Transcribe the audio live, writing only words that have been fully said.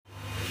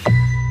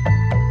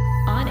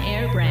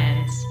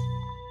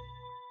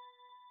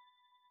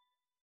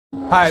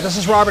Hi, this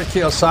is Robert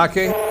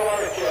Kiyosaki,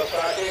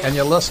 and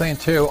you're listening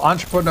to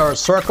Entrepreneur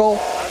Circle.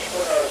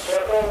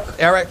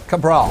 Eric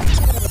Cabral.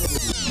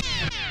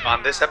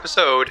 On this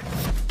episode,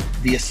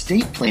 the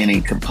estate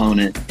planning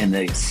component and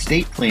the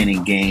estate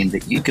planning game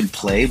that you can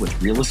play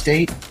with real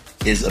estate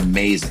is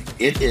amazing.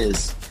 It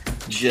is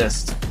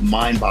just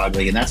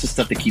mind-boggling, and that's the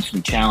stuff that keeps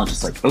me challenged.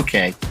 It's like,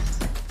 okay,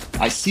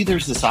 I see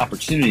there's this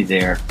opportunity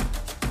there.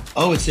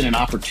 Oh, it's in an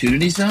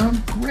opportunity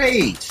zone?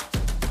 Great.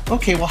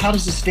 Okay, well, how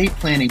does estate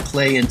planning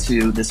play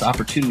into this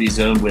opportunity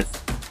zone with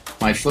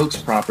my folks'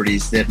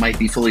 properties that might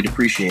be fully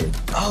depreciated?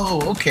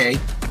 Oh, okay.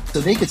 So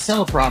they could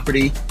sell a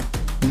property,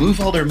 move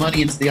all their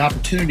money into the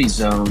opportunity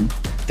zone.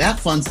 That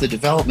funds the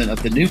development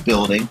of the new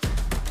building.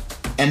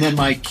 And then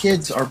my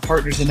kids are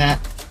partners in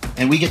that,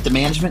 and we get the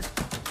management,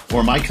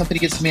 or my company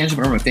gets the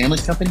management, or my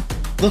family's company.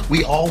 Look,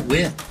 we all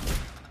win.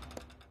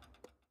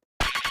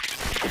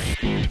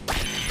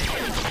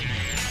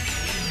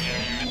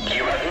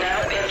 You have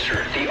now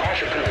entered the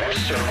Entrepreneur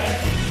Circle.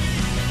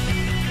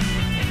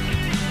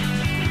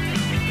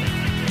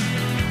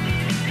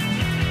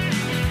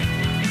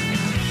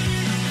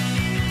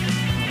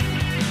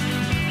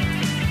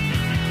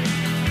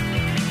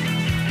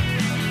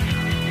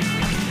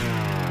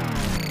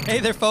 hey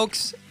there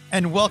folks,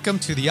 and welcome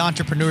to the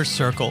Entrepreneur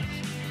Circle,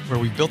 where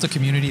we've built a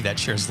community that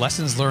shares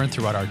lessons learned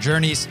throughout our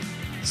journeys,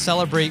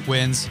 celebrate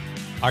wins,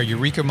 our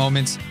eureka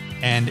moments,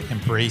 and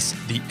embrace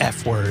the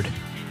F word,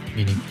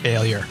 meaning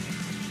failure,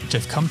 which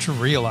I've come to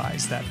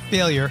realize that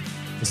failure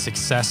is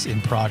success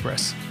in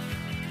progress.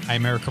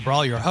 I'm Eric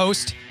Cabral, your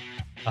host,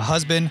 a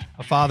husband,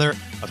 a father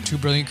of two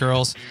brilliant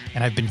girls,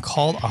 and I've been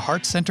called a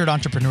heart-centered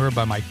entrepreneur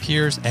by my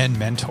peers and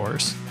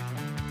mentors.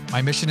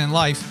 My mission in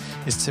life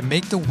is to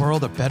make the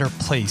world a better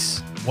place,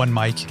 one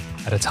mic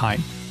at a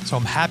time. So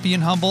I'm happy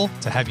and humble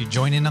to have you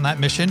join in on that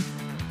mission,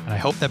 and I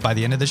hope that by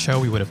the end of the show,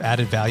 we would have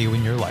added value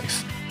in your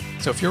life.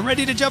 So if you're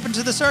ready to jump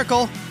into the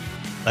circle,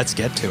 let's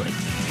get to it.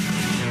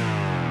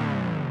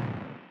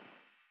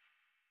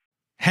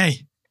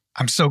 Hey,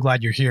 I'm so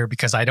glad you're here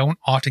because I don't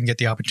often get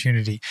the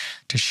opportunity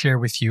to share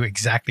with you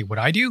exactly what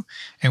I do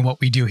and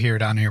what we do here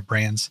at On Air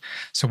Brands.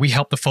 So we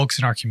help the folks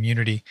in our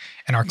community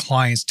and our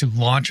clients to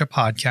launch a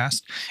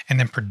podcast and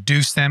then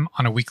produce them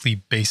on a weekly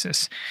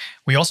basis.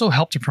 We also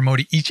help to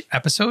promote each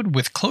episode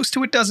with close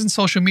to a dozen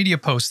social media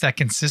posts that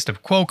consist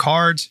of quote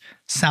cards,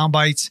 sound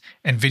bites,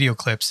 and video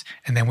clips.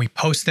 And then we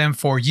post them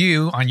for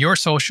you on your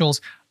socials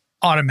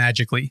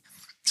automatically.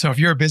 So if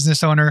you're a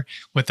business owner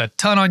with a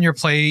ton on your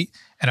plate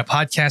and a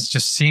podcast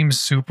just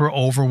seems super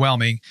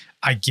overwhelming,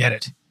 I get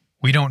it.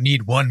 We don't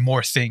need one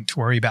more thing to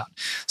worry about.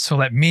 So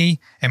let me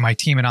and my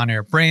team at On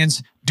Air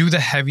Brands do the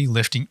heavy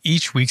lifting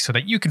each week so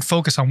that you can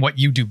focus on what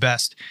you do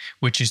best,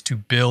 which is to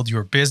build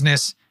your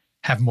business,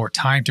 have more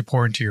time to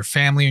pour into your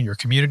family and your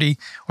community,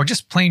 or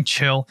just plain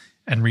chill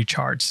and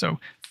recharge. So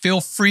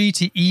feel free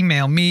to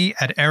email me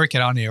at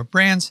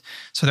eric@onairbrands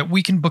so that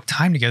we can book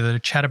time together to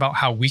chat about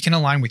how we can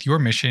align with your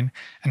mission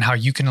and how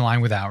you can align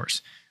with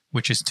ours,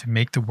 which is to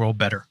make the world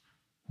better,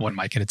 one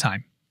mic at a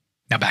time.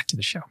 Now back to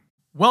the show.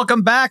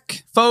 Welcome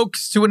back,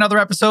 folks, to another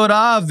episode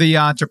of the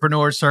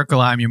Entrepreneur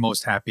Circle. I'm your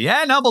most happy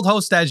and humbled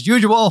host as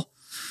usual.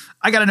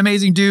 I got an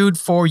amazing dude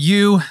for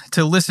you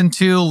to listen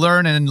to,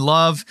 learn, and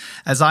love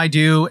as I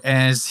do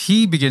as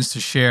he begins to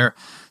share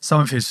some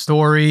of his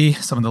story,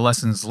 some of the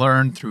lessons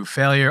learned through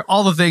failure,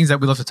 all the things that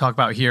we love to talk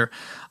about here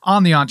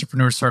on the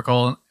Entrepreneur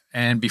Circle.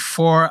 And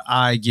before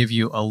I give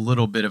you a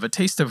little bit of a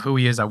taste of who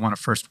he is, I want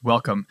to first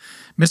welcome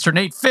Mr.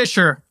 Nate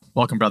Fisher.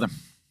 Welcome, brother.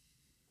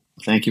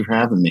 Thank you for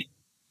having me.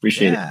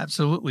 Appreciate it. Yeah,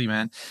 absolutely,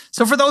 man.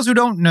 So for those who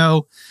don't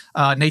know,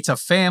 Nate's a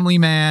family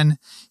man.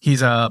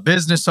 He's a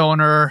business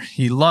owner.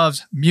 He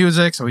loves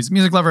music. So he's a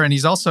music lover, and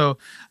he's also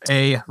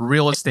a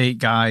real estate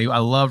guy. I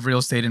love real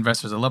estate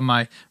investors. I love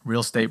my real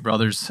estate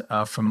brothers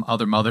from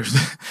other mothers.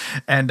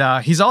 And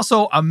he's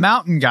also a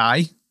mountain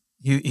guy.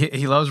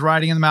 He loves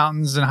riding in the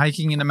mountains and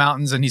hiking in the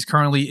mountains, and he's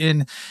currently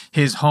in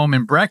his home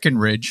in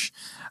Breckenridge.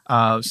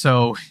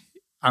 So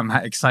I'm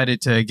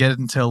excited to get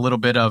into a little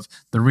bit of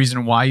the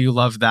reason why you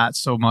love that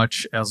so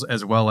much,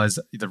 as well as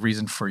the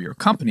reason for your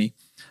company,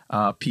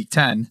 Peak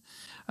 10.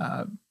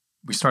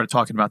 We started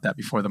talking about that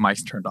before the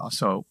mics turned off.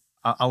 So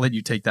I'll let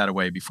you take that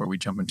away before we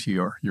jump into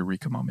your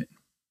eureka moment.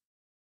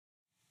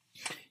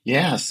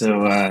 Yeah.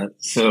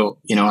 So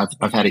you know,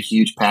 I've had a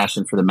huge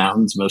passion for the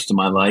mountains most of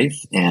my life,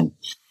 and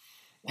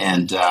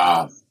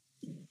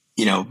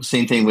you know,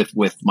 same thing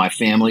with my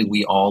family.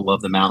 We all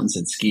love the mountains,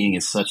 and skiing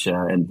is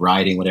and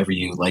riding, whatever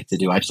you like to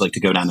do. I just like to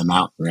go down the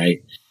mountain,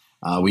 right?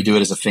 We do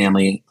it as a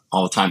family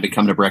all the time. Been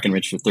coming to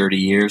Breckenridge for 30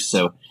 years.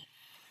 So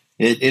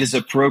it is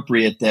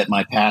appropriate that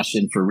my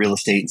passion for real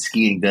estate and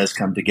skiing does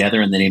come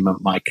together. And the name of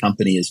my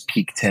company is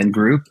Peak 10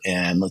 Group.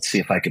 And let's see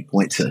if I could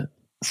point to,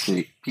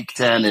 Peak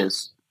 10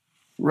 is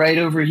right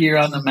over here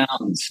on the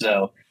mountain.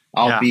 So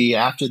I'll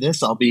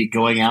be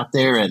going out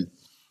there and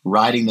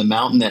riding the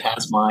mountain that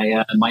has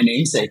my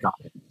namesake on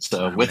it.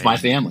 So with my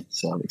family.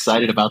 So I'm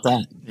excited about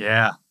that.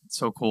 Yeah.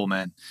 So cool,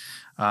 man.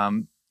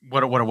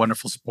 What a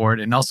wonderful sport.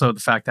 And also the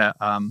fact that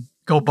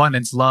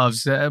GoBundance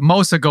loves,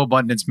 most of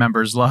GoBundance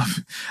members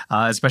love,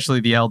 especially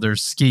the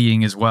elders,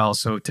 skiing as well.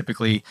 So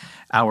typically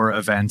our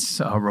events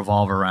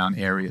revolve around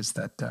areas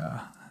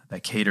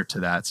that cater to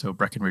that. So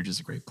Breckenridge is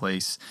a great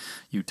place,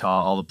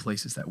 Utah, all the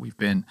places that we've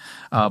been.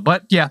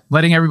 But yeah,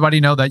 letting everybody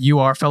know that you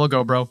are fellow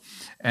GoBro,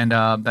 and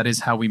that is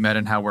how we met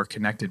and how we're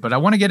connected. But I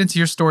want to get into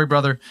your story,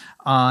 brother,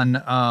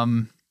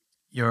 on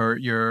your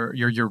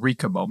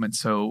eureka moment.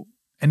 So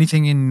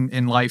anything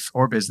in life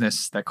or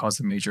business that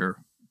caused a major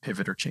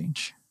pivot or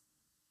change?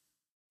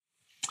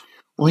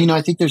 Well,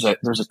 I think there's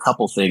a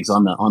couple things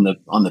on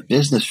the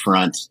business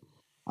front.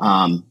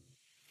 I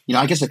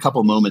guess a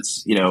couple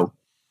moments,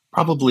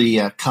 probably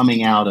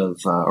coming out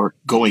of or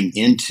going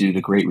into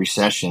the Great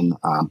Recession.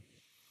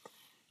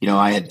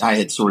 I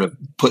had sort of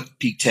put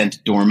Peak Tent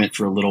dormant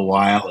for a little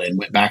while and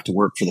went back to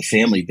work for the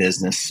family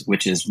business,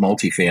 which is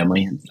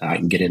multifamily. And I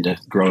can get into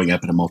growing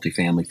up in a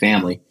multifamily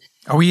family.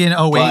 Are we in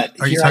 08? But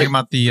Are you talking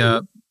about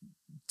the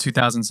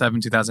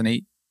 2007,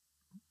 2008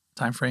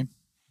 timeframe?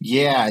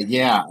 Yeah.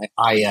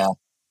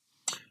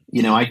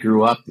 I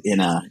grew up in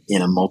a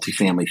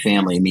multifamily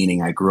family,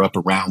 meaning I grew up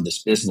around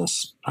this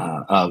business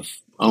of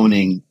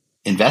owning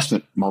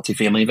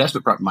multifamily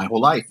investment property my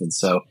whole life. And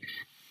so,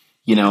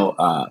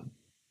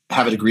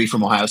 have a degree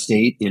from Ohio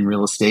State in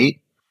real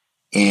estate,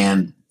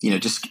 and,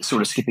 just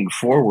sort of skipping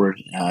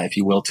forward, if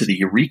you will, to the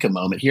eureka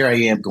moment. Here I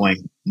am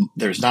going,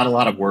 there's not a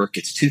lot of work.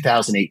 It's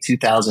 2008,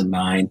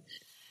 2009.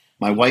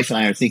 My wife and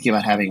I are thinking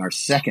about having our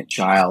second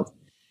child.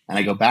 And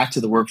I go back to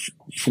the work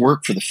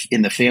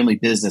in the family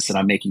business, and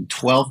I'm making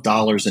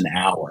 $12 an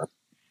hour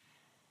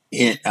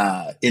in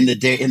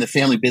the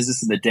family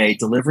business in the day,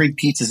 delivering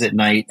pizzas at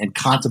night and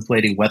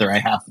contemplating whether I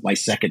have my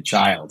second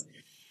child.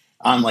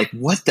 I'm like,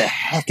 what the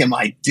heck am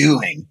I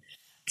doing?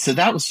 So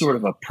that was sort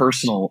of a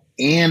personal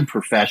and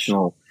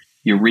professional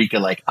eureka.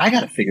 Like, I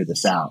got to figure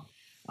this out.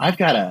 I've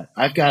got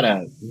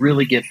to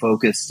really get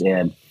focused,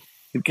 and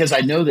because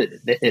I know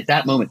that at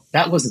that moment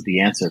that wasn't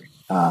the answer.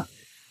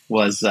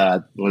 Was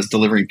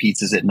delivering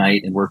pizzas at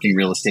night and working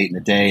real estate in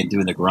the day and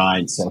doing the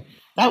grind. So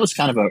that was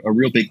kind of a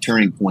real big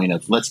turning point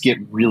of let's get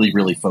really,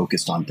 really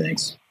focused on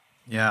things.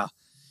 Yeah.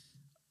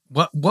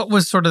 What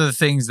was sort of the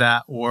things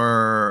that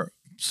were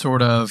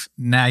sort of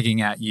nagging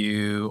at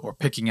you or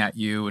picking at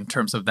you in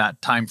terms of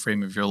that time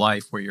frame of your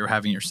life where you're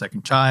having your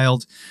second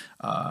child?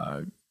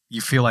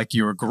 You feel like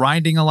you were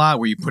grinding a lot?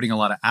 Were you putting a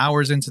lot of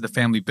hours into the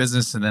family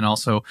business? And then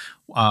also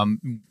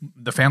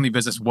the family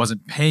business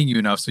wasn't paying you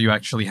enough, so you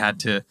actually had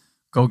to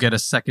go get a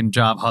second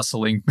job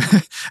hustling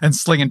and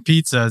slinging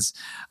pizzas.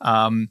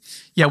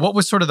 What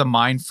was sort of the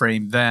mind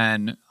frame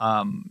then?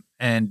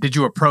 And did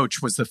you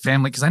approach, was the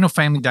family, because I know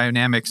family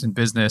dynamics in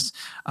business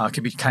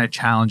can be kind of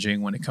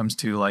challenging when it comes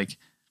to like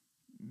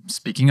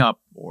speaking up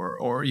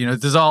or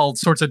there's all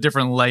sorts of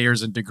different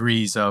layers and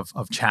degrees of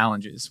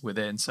challenges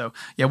within. So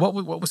what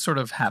was sort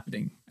of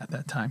happening at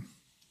that time?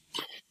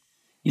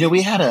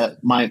 We had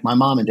my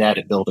mom and dad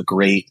had built a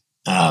great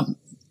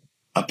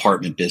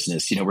apartment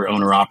business. We're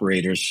owner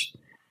operators,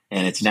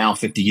 and it's now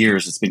 50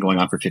 years. It's been going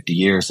on for 50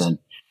 years. And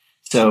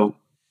so,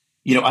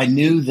 I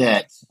knew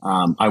that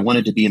I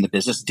wanted to be in the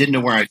business, didn't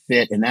know where I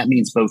fit. And that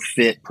means both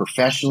fit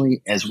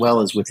professionally as well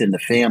as within the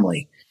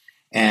family.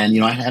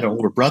 And, I had an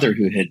older brother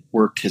who had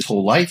worked his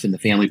whole life in the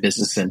family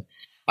business. And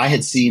I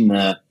had seen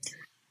the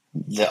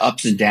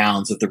ups and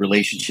downs of the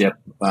relationship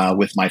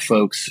with my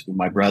folks, with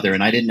my brother.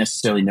 And I didn't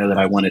necessarily know that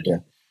I wanted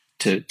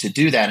to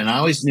do that. And I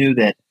always knew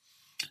that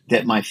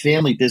my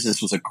family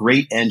business was a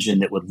great engine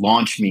that would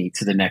launch me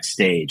to the next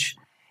stage.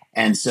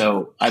 And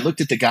so I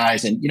looked at the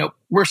guys, and,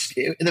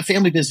 the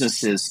family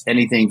business is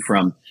anything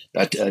from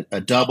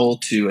a double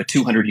to a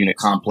 200 unit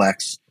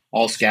complex,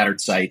 all scattered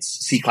sites,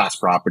 C-class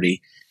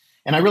property.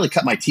 And I really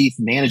cut my teeth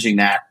managing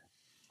that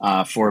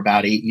for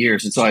about 8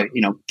 years. And so I,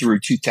 through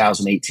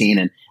 2018,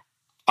 and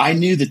I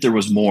knew that there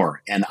was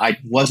more, and I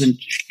wasn't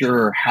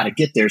sure how to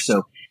get there.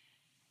 So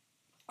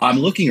I'm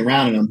looking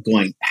around and I'm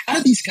going, how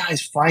do these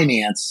guys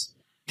finance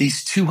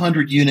these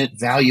 200 unit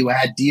value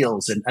add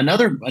deals? And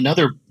another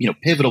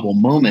pivotal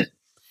moment,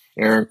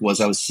 Eric, was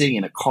I was sitting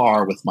in a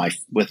car with my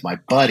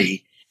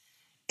buddy,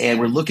 and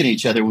we're looking at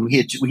each other. We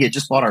had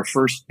just bought our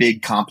first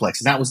big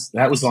complex, and that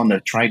was on the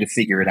trying to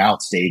figure it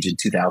out stage in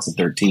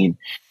 2013.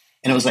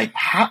 And it was like,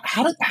 how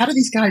do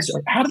these guys,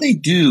 how do they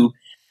do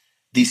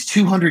these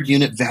 200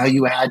 unit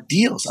value add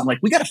deals? I'm like,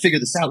 we got to figure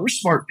this out. We're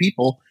smart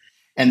people.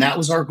 And that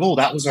was our goal.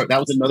 That was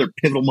another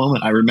pivotal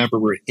moment. I remember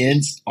we're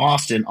in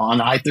Austin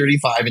on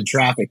I-35 in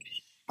traffic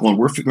going,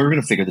 we're going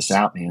to figure this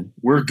out, man.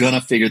 We're going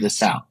to figure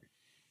this out.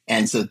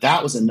 And so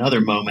that was another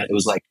moment. It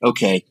was like,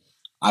 okay,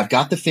 I've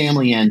got the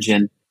family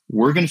engine.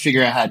 We're going to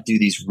figure out how to do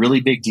these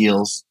really big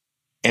deals.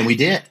 And we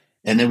did.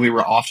 And then we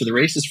were off to the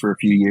races for a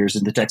few years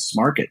in the Texas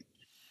market.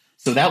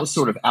 So that was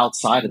sort of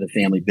outside of the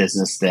family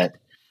business that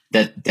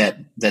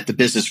the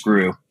business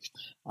grew.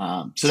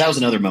 So that was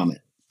another moment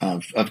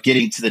of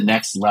getting to the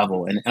next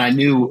level. And I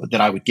knew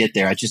that I would get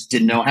there. I just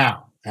didn't know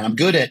how. And I'm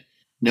good at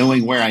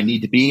knowing where I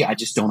need to be. I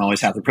just don't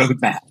always have the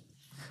roadmap.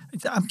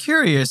 I'm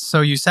curious. So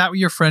you sat with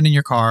your friend in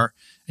your car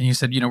and you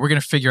said, we're going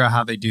to figure out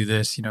how they do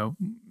this.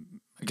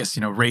 I guess,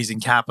 raising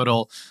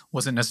capital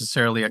wasn't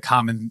necessarily a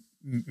common,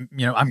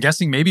 I'm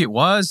guessing maybe it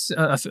was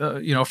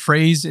a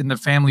phrase in the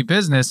family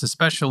business,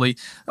 especially.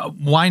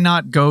 Why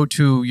not go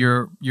to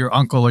your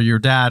uncle or your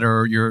dad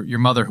or your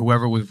mother,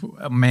 whoever was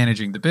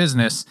managing the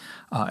business,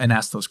 and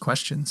ask those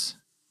questions?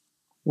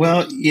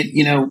 Well,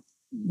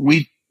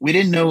 we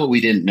didn't know what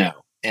we didn't know.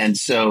 And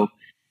so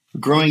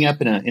growing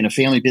up in a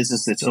family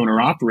business that's owner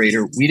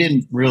operator, we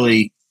didn't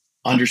really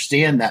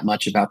understand that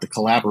much about the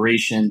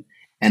collaboration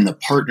and the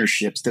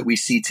partnerships that we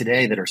see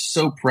today that are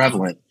so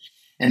prevalent.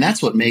 And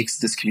that's what makes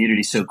this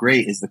community so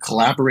great, is the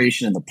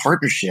collaboration and the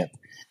partnership.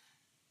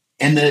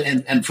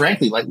 And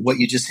frankly, like what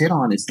you just hit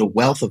on, is the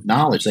wealth of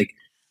knowledge. Like,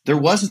 there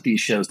wasn't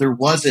these shows, there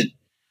wasn't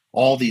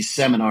all these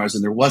seminars,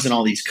 and there wasn't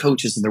all these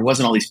coaches, and there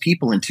wasn't all these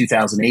people in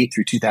 2008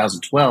 through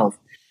 2012.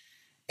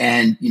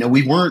 And,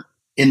 we weren't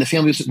in the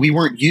family, we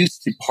weren't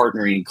used to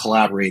partnering and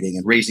collaborating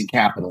and raising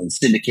capital and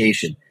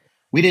syndication.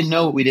 We didn't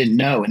know what we didn't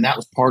know. And that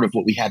was part of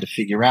what we had to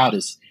figure out,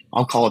 is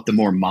I'll call it the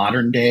more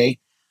modern day,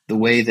 the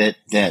way that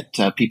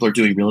people are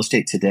doing real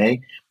estate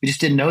today. We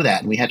just didn't know that.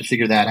 And we had to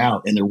figure that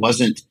out. And there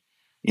wasn't,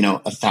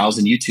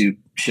 1,000 YouTube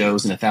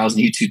shows and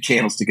 1,000 YouTube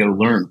channels to go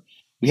learn.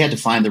 We had to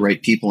find the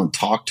right people and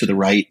talk to the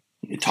right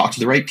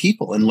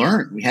people and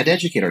learn. We had to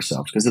educate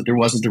ourselves, because there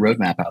wasn't the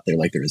roadmap out there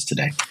like there is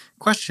today.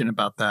 Question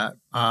about that.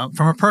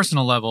 From a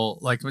personal level,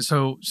 like,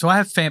 so I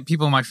have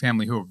people in my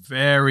family who are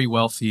very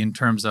wealthy in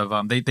terms of,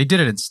 they did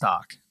it in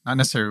stock, not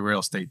necessarily real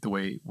estate the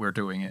way we're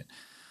doing it.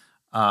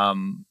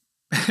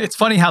 It's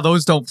funny how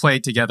those don't play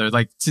together.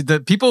 Like, the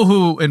people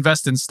who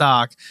invest in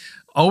stock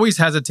always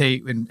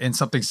hesitate in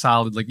something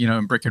solid, like,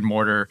 in brick and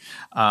mortar,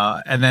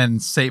 and then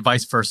say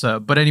vice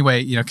versa. But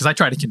anyway, because I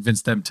try to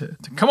convince them to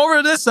come over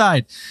to this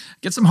side,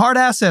 get some hard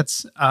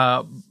assets.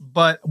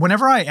 But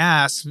whenever I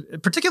ask,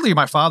 particularly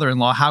my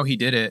father-in-law, how he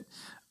did it,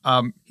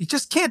 he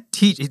just can't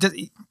teach.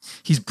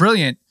 He's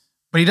brilliant,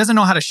 but he doesn't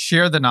know how to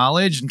share the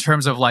knowledge in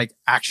terms of like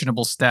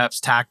actionable steps,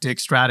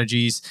 tactics,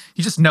 strategies.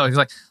 He just knows. He's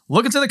like,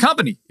 look into the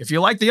company. If you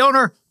like the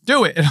owner,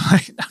 do it. And I'm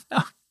like,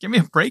 no, give me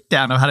a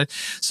breakdown of how to.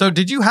 So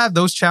did you have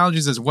those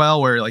challenges as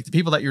well, where like the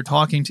people that you're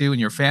talking to in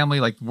your family,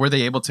 like, were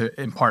they able to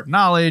impart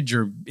knowledge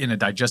or in a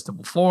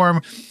digestible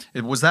form?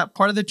 Was that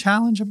part of the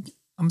challenge?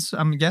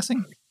 I'm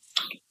guessing.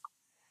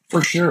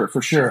 For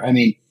sure. I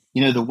mean,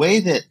 the way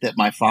that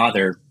my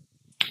father,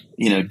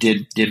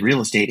 did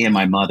real estate, and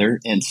my mother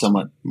and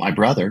somewhat my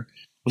brother,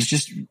 was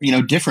just,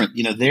 different.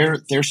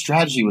 Their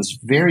strategy was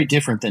very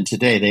different than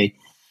today. They,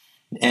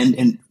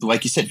 and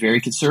like you said,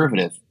 very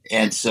conservative.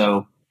 And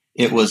so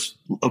it was,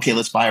 okay,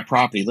 let's buy a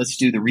property. Let's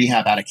do the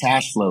rehab out of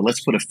cash flow.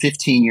 Let's put a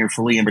 15-year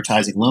fully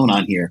amortizing loan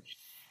on here.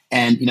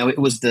 And, it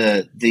was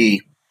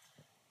the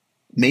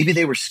maybe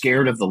they were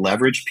scared of the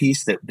leverage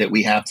piece that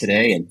we have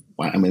today. And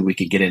I mean, we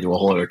could get into a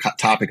whole other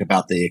topic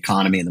about the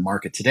economy and the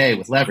market today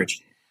with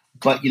leverage,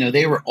 but,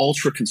 they were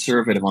ultra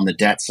conservative on the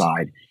debt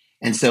side.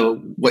 And so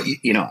what,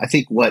 I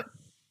think what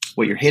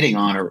you're hitting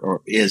on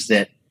or is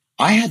that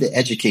I had to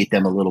educate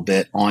them a little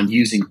bit on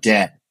using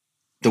debt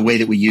the way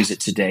that we use it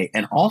today.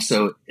 And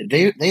also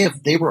they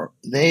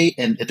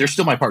and they're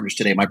still my partners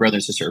today. My brother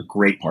and sister are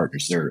great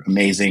partners. They're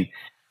amazing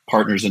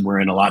partners, and we're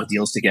in a lot of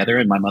deals together,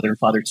 and my mother and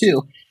father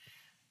too.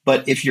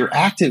 But if you're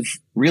active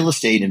real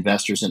estate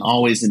investors and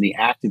always in the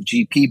active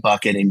GP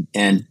bucket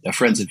and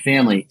friends and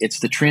family, it's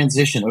the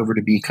transition over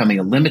to becoming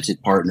a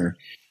limited partner,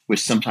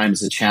 which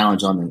sometimes is a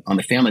challenge on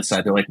the family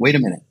side. They're like, wait a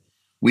minute,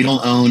 we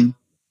don't own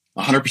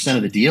 100%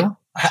 of the deal?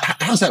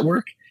 How does that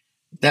work?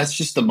 That's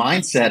just the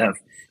mindset of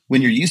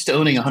when you're used to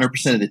owning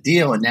 100% of the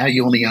deal, and now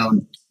you only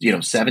own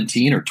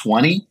 17 or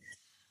 20.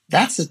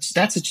 That's a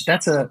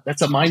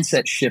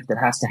mindset shift that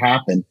has to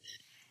happen.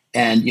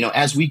 And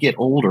as we get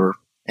older,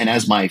 and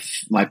as my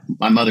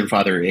mother and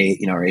father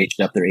are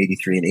aged up, they're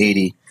 83 and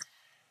 80.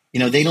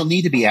 They don't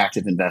need to be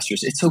active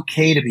investors. It's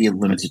okay to be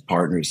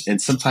partners.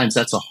 And sometimes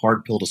that's a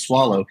hard pill to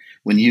swallow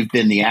when you've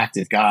been the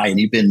active guy and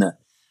you've been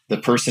the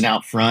person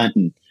out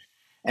front.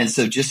 And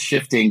so just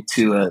shifting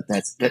to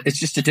it's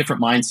just a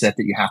different mindset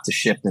that you have to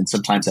shift. And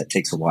sometimes that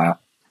takes a while.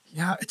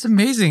 Yeah, it's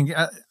amazing.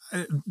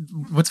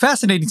 What's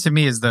fascinating to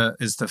me is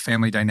the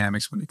family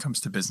dynamics when it comes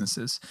to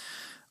businesses.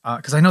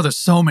 Because I know there's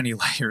so many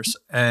layers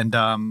and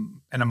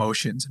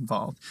emotions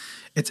involved.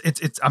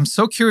 It's I'm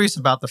so curious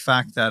about the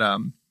fact that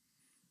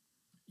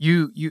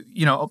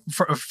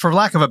for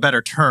lack of a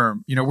better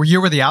term, where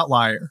you were the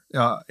outlier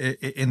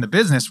in the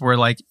business, where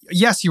like,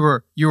 yes, you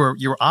were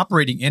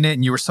operating in it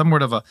and you were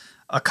somewhat of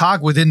a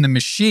cog within the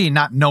machine,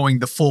 not knowing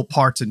the full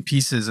parts and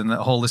pieces and the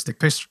holistic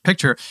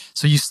picture.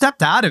 So you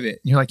stepped out of it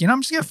and you're like,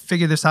 I'm just going to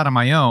figure this out on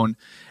my own.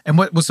 And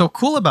what was so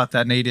cool about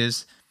that, Nate,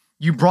 is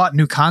you brought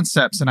new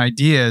concepts and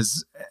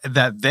ideas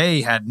that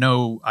they had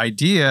no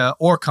idea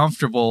or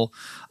comfortable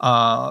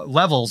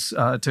levels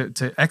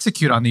to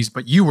execute on these,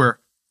 but you were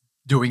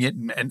doing it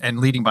and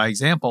leading by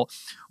example.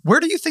 Where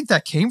do you think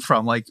that came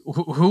from? Like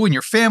who in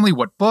your family,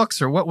 what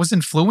books, or what was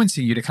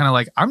influencing you to kind of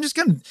like, I'm just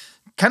going to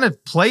kind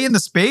of play in the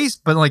space,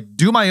 but like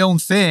do my own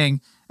thing,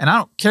 and I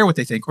don't care what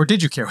they think? Or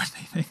did you care what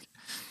they think?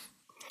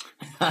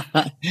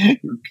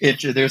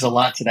 There's a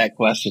lot to that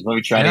question. Let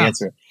me try to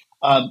answer it.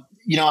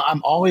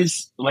 I'm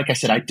always, like I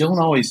said, I don't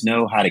always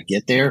know how to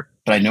get there,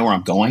 but I know where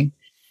I'm going.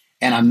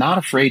 And I'm not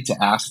afraid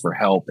to ask for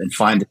help and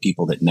find the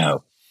people that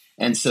know.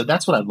 And so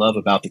that's what I love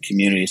about the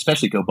community,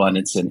 especially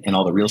GoBundance and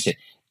all the real estate.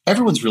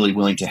 Everyone's really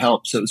willing to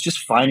help. So it was just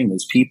finding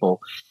those people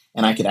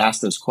and I could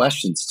ask those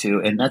questions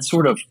too. And that's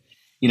sort of,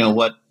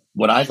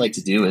 what I'd like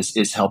to do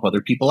is help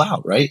other people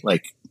out, right?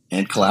 Like,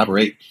 and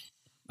collaborate.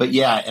 But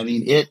yeah, I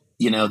mean,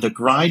 the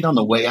grind on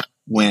the way up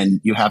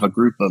when you have a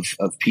group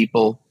of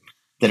people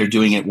that are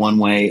doing it one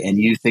way and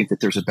you think that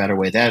there's a better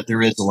way, that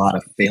there is a lot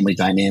of family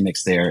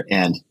dynamics there.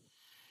 And,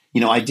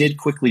 I did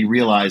quickly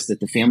realize that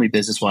the family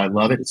business, while I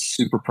love it, it's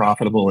super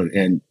profitable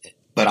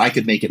but I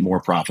could make it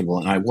more profitable.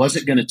 And I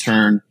wasn't going to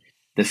turn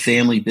the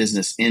family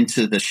business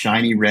into the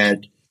shiny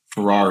red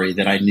Ferrari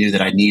that I knew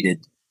that I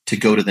needed to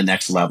go to the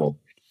next level.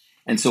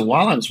 And so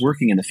while I was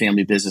working in the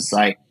family business,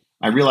 I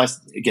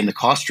realized, again, the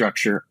cost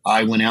structure.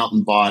 I went out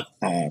and bought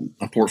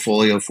a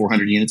portfolio of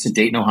 400 units in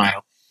Dayton,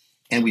 Ohio,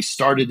 and we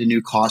started a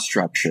new cost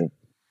structure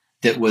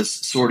that was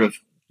sort of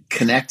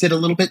connected a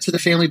little bit to the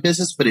family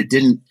business, but it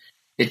didn't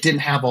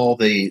have all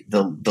the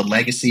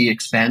legacy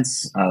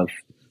expense of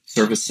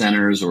service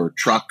centers or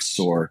trucks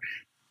or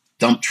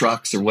dump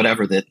trucks or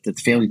whatever that the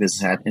family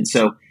business had. And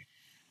so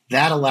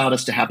that allowed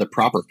us to have the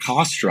proper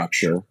cost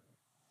structure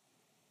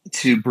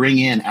to bring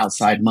in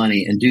outside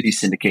money and do these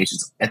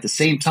syndications. At the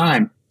same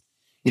time,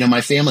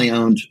 my family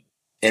owned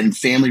and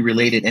family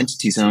related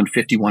entities owned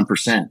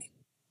 51%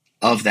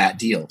 of that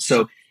deal.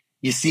 So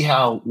you see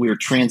how we're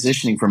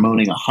transitioning from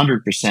owning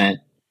 100%,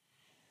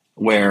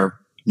 where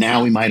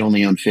now we might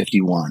only own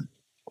 51,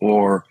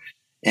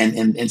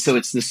 and so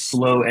it's this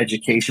slow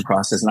education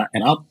process.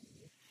 And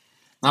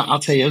I'll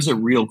tell you, it was a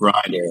real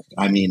grind, Eric.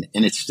 I mean,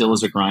 and it still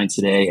is a grind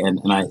today. And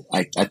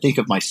I think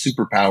of my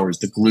superpower as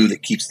the glue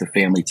that keeps the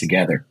family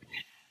together.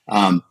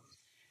 And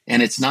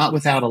it's not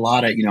without a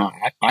lot of,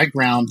 I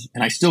ground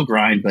and I still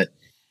grind, but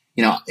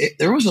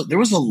there was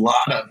a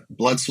lot of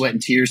blood, sweat,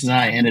 and tears, and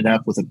I ended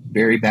up with a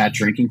very bad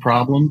drinking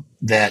problem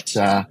that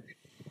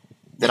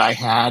I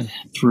had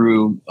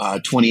through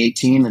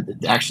 2018.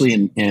 Actually,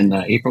 in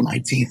April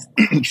 19th,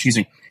 excuse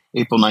me,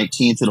 April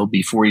 19th, it'll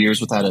be 4 years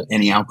without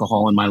any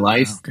alcohol in my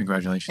life. Oh,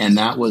 congratulations! And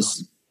that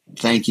was,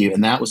 thank you.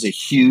 And that was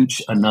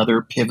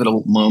another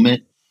pivotal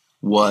moment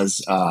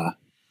was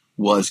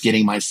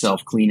getting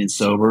myself clean and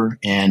sober,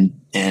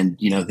 and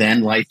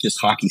then life just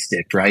hockey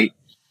sticked, right?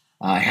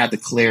 I had the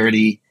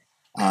clarity.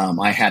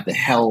 I had the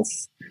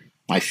health.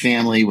 My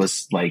family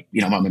was like,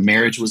 my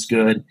marriage was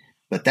good,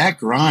 but that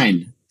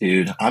grind,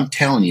 dude, I'm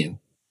telling you,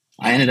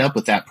 I ended up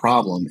with that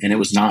problem and it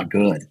was not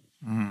good.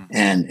 Mm.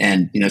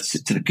 And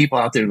to the people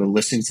out there that are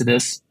listening to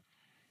this,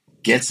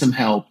 get some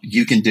help.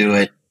 You can do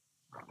it.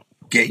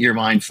 Get your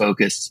mind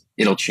focused.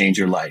 It'll change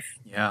your life.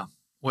 Yeah.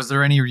 Was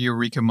there any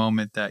eureka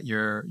moment that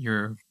you're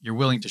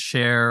willing to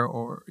share,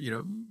 or,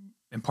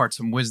 impart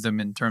some wisdom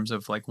in terms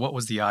of like, what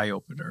was the eye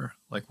opener?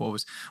 Like,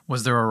 was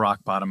there a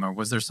rock bottom, or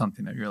was there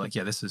something that you're like,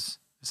 yeah, this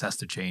has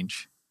to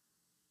change?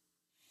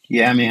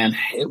 Yeah, man,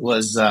 it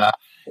was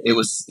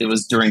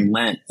during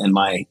Lent, and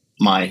my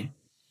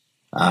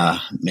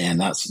man,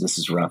 this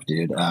is rough,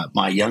 dude.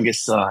 My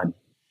youngest son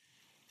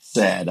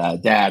said,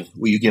 "Dad,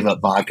 will you give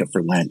up vodka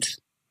for Lent?"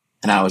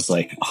 And I was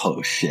like,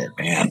 "Oh shit,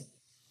 man."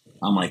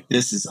 I'm like,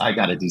 I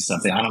got to do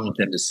something. I don't want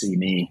them to see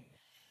me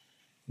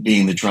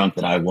being the drunk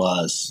that I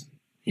was.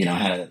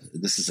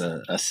 This is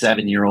a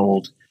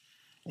 7-year-old,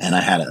 and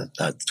I had a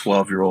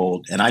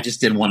 12-year-old, and I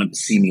just didn't want them to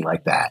see me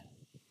like that.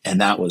 And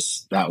that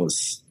was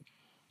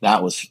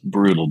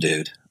brutal,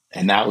 dude.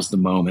 And that was the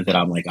moment that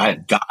I'm like, I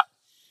have got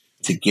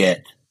to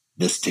get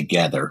this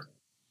together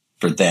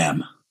for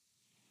them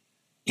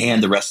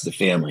and the rest of the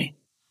family.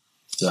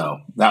 So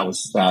that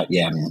was that.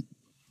 Yeah, man.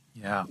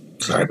 Yeah.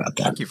 Sorry about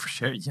that. Thank you for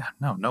sharing. Yeah.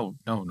 No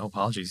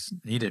apologies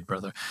needed,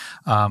 brother.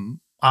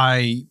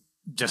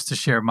 Just to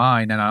share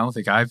mine, and I don't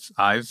think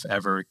I've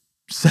ever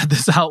said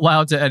this out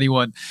loud to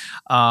anyone.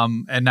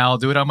 And now I'll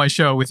do it on my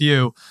show with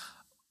you.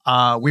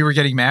 We were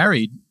getting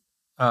married,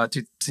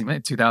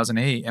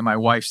 2008, and my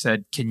wife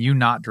said, "Can you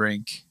not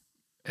drink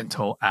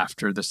until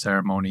after the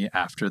ceremony,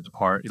 after the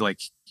party?"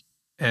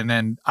 And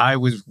then I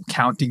was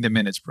counting the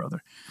minutes,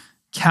 brother,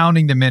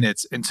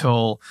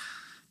 until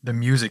the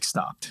music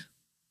stopped.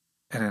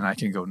 And then I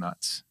can go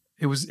nuts.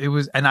 It was,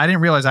 and I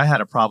didn't realize I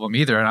had a problem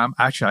either. And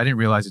I didn't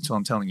realize it until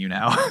I'm telling you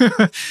now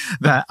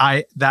that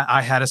I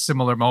had a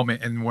similar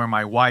moment, and where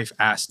my wife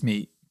asked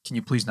me, "Can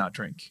you please not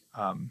drink?"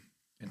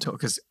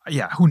 Because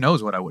who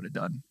knows what I would have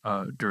done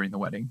during the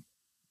wedding?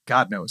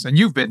 God knows. And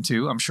you've been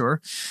to, I'm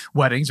sure,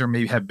 weddings, or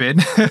maybe have been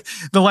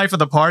the life of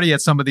the party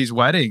at some of these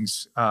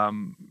weddings.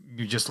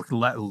 You just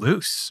let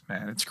loose,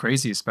 man. It's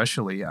crazy,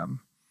 especially,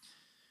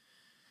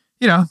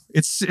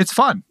 it's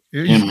fun.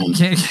 You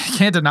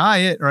can't deny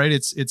it, right?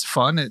 It's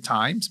fun at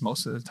times,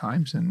 most of the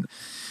times.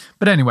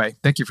 But anyway,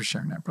 thank you for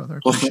sharing that, brother.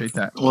 I appreciate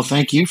that. Well,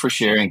 thank you for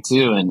sharing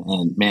too.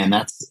 And man,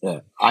 that's,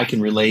 I can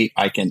relate.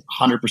 I can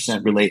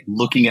 100% relate,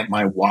 looking at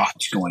my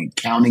watch,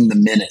 counting the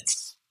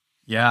minutes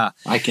Yeah.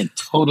 I can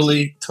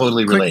totally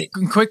relate.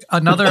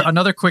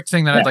 Another quick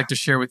thing that I'd like to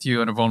share with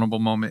you in a vulnerable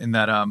moment in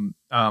that,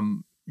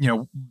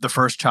 the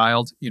first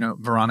child,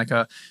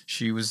 Veronica,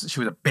 she was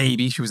a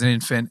baby. She was an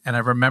infant. And I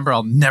remember,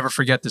 I'll never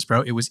forget this,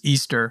 bro. It was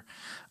Easter,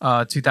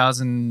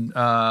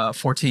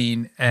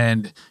 2014.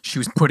 And she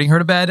was putting her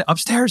to bed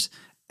upstairs.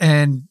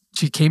 And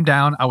she came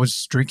down. I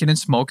was drinking and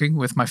smoking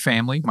with my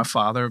family, my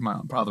father,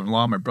 my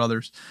brother-in-law, my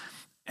brothers.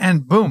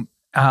 And boom,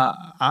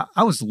 I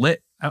was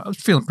lit. I was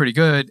feeling pretty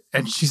good.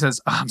 And she says,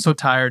 I'm so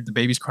tired. The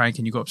baby's crying.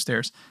 Can you go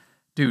upstairs?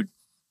 Dude,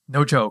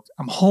 no joke.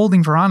 I'm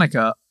holding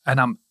Veronica and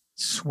I'm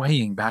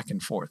swaying back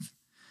and forth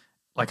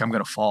like I'm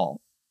going to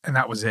fall. And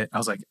that was it. I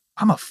was like,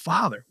 I'm a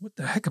father. What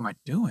the heck am I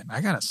doing?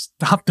 I got to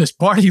stop this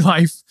party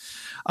life.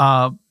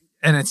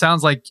 And it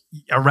sounds like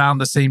around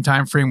the same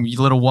time frame,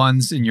 you little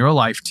ones in your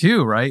life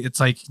too, right? It's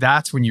like,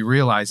 that's when you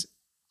realize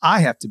I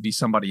have to be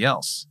somebody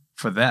else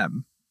for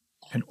them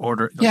in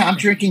order. Yeah, I'm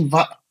drinking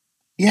vodka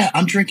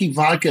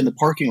in the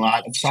parking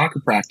lot of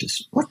soccer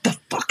practice. What the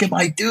fuck am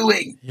I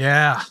doing?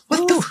 Yeah.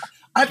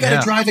 I've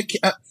got to drive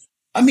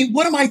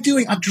what am I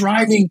doing? I'm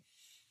driving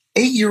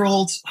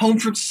 8-year-olds home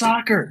from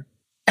soccer,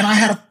 and I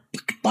had a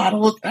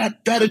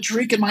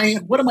drink in my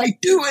hand. What am I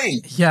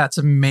doing? Yeah, it's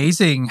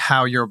amazing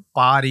how your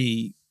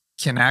body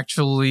can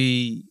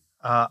actually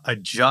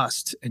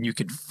adjust and you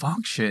can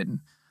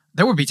function.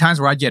 There would be times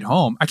where I'd get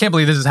home. I can't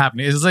believe this is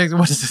happening. It's like,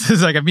 what is this? This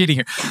is like a meeting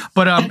here.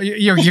 But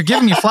you're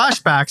giving me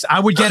flashbacks. I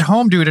would get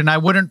home, dude, and I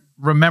wouldn't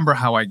remember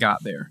how I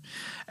got there.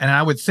 And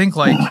I would think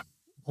like,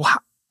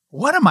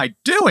 what am I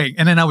doing?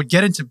 And then I would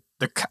get into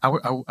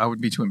I would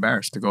be too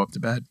embarrassed to go up to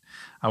bed.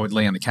 I would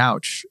lay on the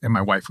couch and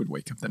my wife would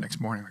wake up the next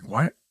morning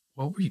like,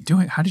 what were you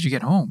doing? How did you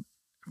get home?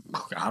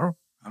 I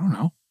don't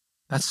know.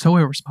 That's so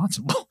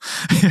irresponsible.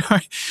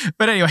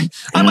 But anyway,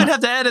 I might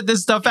have to edit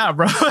this stuff out,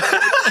 bro.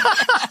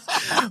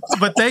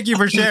 But thank you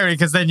for sharing,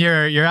 because then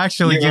you're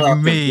actually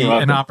giving me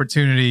an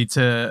opportunity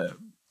to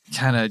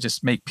kind of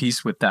just make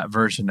peace with that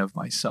version of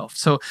myself.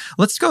 So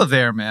let's go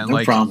there, man.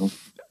 No problem.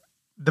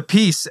 The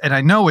peace, and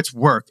I know it's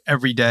work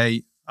every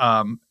day,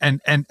 and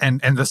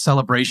the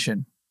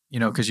celebration,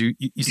 because you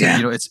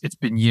said, it's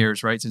been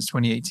years, right? Since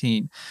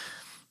 2018.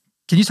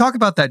 Can you talk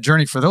about that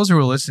journey for those who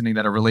are listening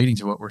that are relating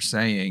to what we're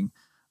saying?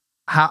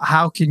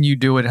 How can you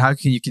do it? How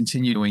can you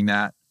continue doing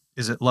that?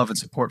 Is it love and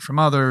support from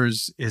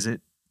others? Is it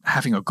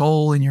having a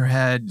goal in your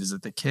head? Is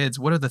it the kids?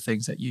 What are the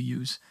things that you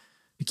use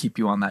to keep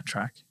you on that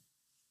track?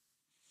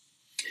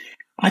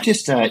 I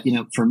just,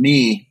 for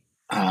me,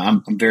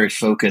 I'm very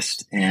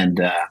focused,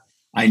 and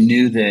I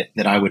knew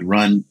that I would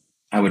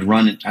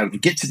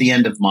get to the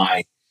end of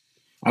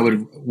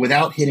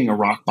without hitting a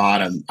rock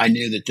bottom. I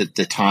knew that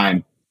the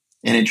time,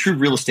 and in true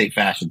real estate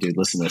fashion, dude,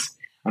 listen to this.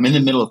 I'm in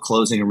the middle of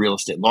closing a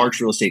large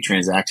real estate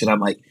transaction. I'm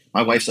like,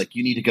 my wife's like,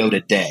 you need to go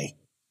today.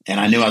 And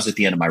I knew I was at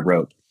the end of my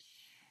rope.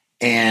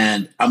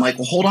 And I'm like,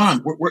 well, hold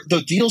on.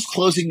 The deal's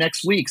closing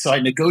next week. So I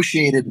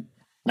negotiated. And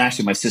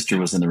actually, my sister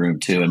was in the room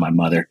too, and my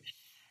mother.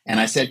 And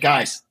I said,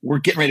 guys, we're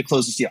getting ready to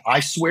close this deal. I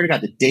swear to God,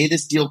 the day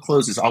this deal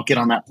closes, I'll get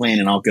on that plane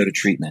and I'll go to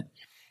treatment.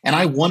 And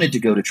I wanted to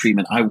go to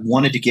treatment. I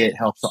wanted to get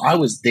help. So I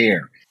was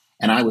there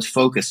and I was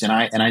focused. And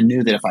I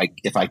knew that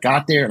if I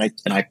got there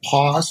and I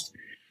paused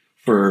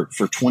for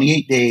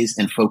 28 days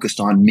and focused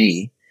on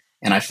me,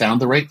 and I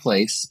found the right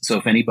place. So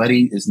if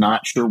anybody is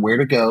not sure where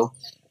to go,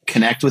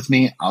 connect with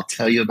me. I'll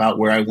tell you about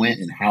where I went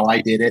and how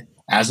I did it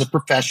as a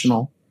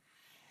professional.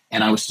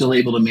 And I was still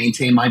able to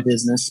maintain my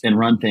business and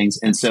run things.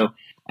 And so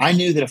I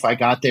knew that if I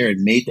got there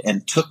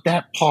and took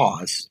that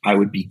pause, I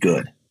would be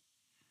good.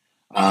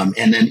 And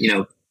then,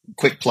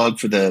 quick plug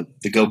for the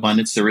Go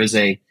Abundance. There is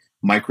a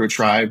micro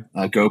tribe,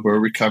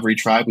 GoBro Recovery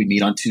Tribe. We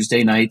meet on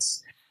Tuesday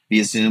nights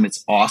via Zoom.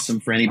 It's awesome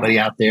for anybody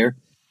out there.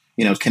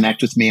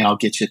 Connect with me. I'll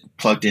get you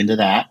plugged into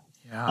that.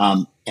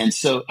 Yeah. And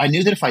so I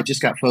knew that if I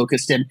just got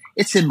focused, and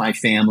it's in my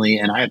family,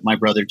 and my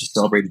brother just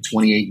celebrated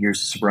 28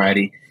 years of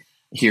sobriety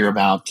here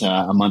about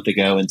a month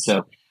ago. And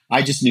so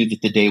I just knew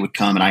that the day would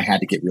come and I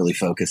had to get really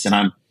focused.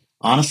 And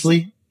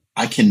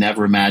I can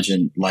never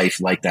imagine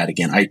life like that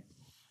again.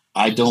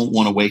 I don't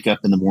want to wake up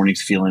in the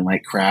mornings feeling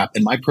like crap.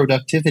 And my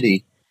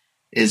productivity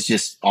is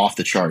just off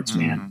the charts,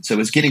 man. So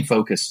it's getting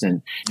focused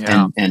and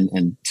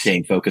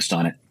staying focused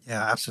on it.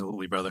 Yeah,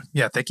 absolutely, brother.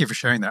 Yeah. Thank you for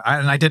sharing that.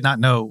 I did not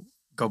know,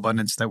 Go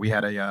Abundance, that we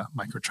had a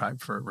micro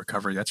tribe for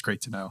recovery. That's great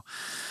to know.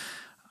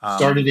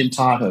 Started in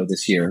Tahoe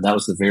this year. That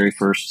was the very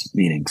first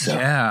meeting. So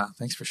yeah,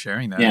 thanks for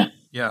sharing that.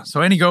 Yeah.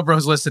 So any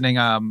GoBros listening,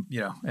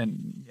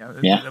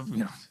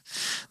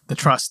 the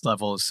trust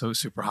level is so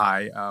super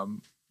high.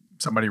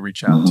 Somebody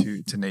reach out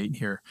to Nate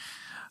here.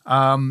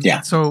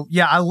 So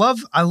yeah, I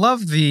love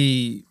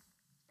the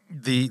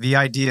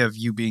idea of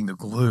you being the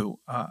glue.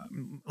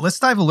 Let's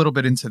dive a little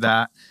bit into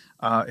that.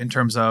 In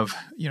terms of,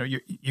 you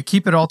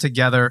keep it all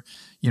together.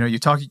 You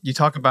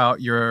talk about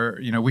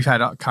we've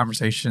had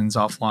conversations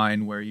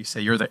offline where you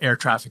say you're the air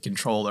traffic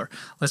controller.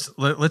 Let's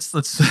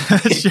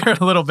share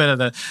a little bit of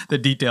the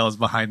details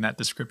behind that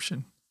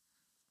description.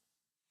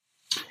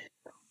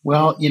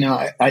 Well,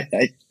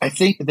 I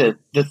think that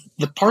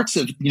the parts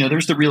of,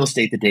 there's the real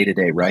estate, the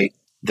day-to-day, right?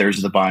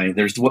 there's the buying,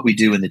 there's what we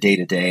do in the day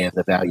to day of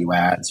the value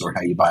adds or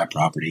how you buy a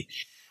property.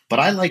 But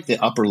I like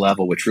the upper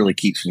level, which really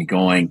keeps me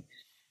going.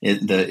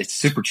 It's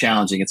super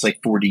challenging. It's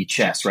like 4D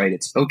chess, right?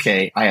 It's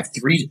okay. I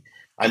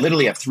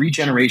literally have three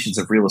generations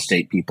of real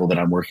estate people that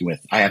I'm working with.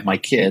 I have my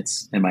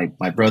kids and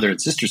my brother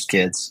and sister's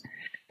kids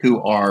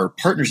who are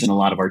partners in a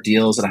lot of our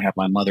deals. And I have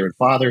my mother and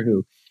father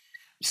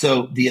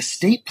so the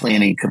estate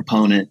planning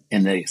component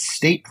and the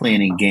estate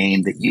planning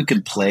game that you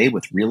can play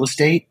with real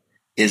estate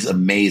is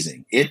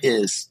amazing. It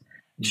is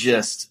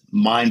just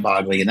mind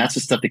boggling. And that's the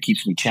stuff that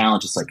keeps me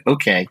challenged. It's like,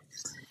 okay,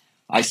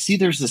 I see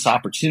there's this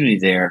opportunity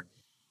there.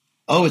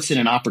 Oh, it's in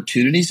an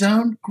opportunity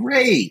zone?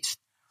 Great.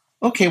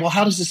 Okay, well,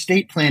 how does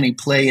estate planning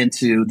play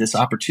into this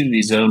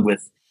opportunity zone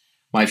with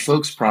my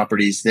folks'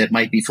 properties that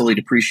might be fully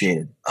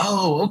depreciated?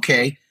 Oh,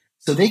 okay.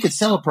 So they could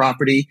sell a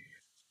property,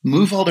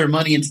 move all their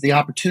money into the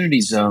opportunity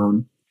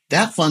zone.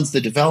 That funds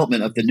the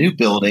development of the new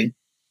building.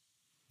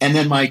 And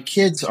then my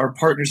kids are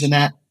partners in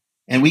that,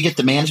 and we get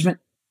the management,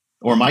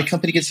 or my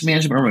company gets the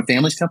management, or my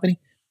family's company.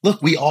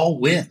 Look, we all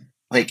win.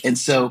 And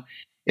so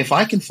if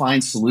I can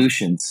find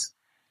solutions,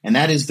 and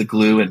that is the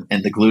glue,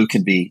 and the glue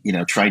can be,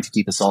 trying to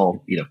keep us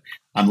all,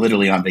 I'm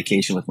literally on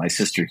vacation with my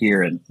sister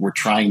here, and we're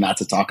trying not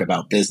to talk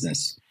about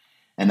business.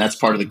 And that's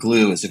part of the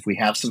glue, is if we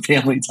have some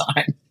family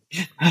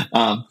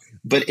time.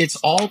 But it's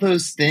all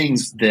those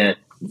things that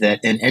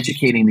and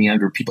educating the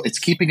younger people, it's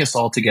keeping us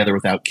all together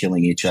without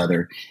killing each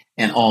other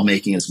and all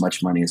making as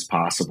much money as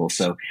possible.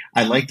 So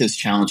I like those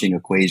challenging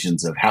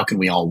equations of how can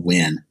we all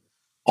win,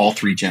 all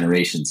three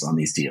generations on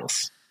these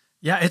deals.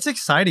 Yeah, it's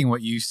exciting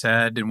what you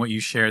said and what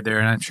you shared there.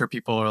 And I'm sure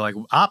people are like,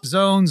 op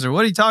zones, or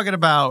what are you talking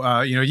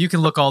about? You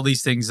can look all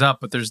these things up,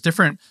 but there's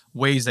different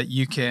ways that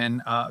you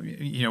can,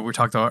 we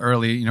talked about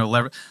early,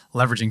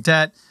 leveraging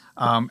debt,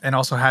 and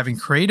also having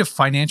creative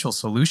financial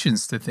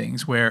solutions to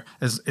things where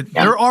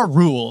there are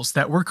rules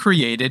that were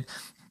created,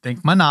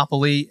 think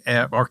Monopoly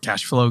or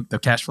the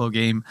cash flow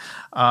game,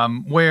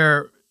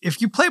 where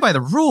if you play by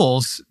the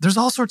rules, there's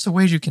all sorts of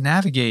ways you can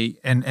navigate.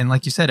 And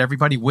like you said,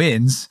 everybody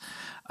wins.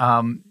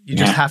 You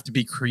just have to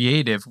be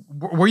creative.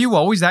 Were you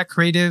always that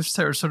creative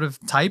sort of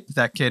type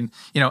that can,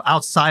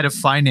 outside of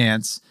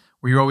finance,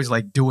 were you always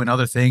like doing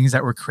other things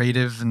that were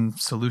creative and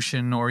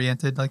solution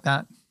oriented like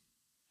that?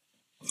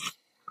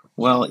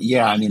 Well,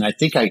 yeah, I mean, I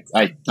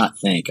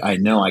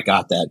know I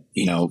got that,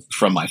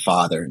 from my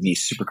father. He's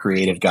a super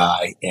creative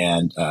guy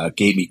and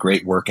gave me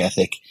great work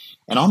ethic,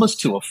 and almost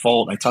to a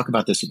fault. I talk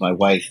about this with my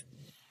wife.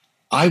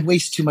 I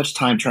waste too much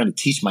time trying to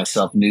teach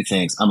myself new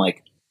things. I'm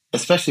like,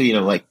 especially,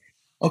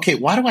 okay,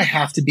 why do I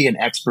have to be an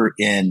expert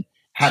in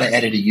how to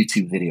edit a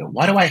YouTube video?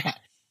 Why do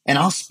and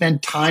I'll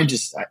spend time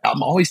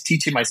I'm always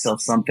teaching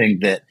myself something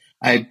that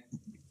I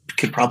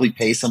could probably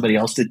pay somebody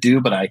else to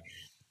do, but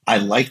I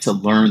like to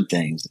learn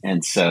things.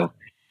 And so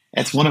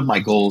that's one of my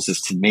goals,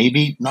 is to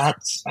maybe I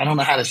don't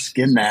know how to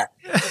skin that.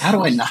 How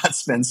do I not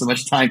spend so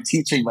much time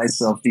teaching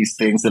myself these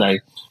things that I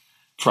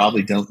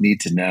probably don't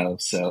need to know?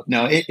 So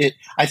no,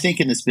 I think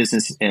in this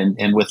business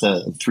and with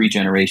three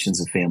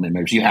generations of family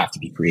members, you have to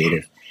be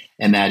creative.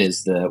 And that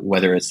is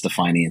whether it's the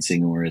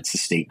financing or it's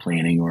estate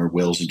planning or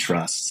wills and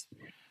trusts.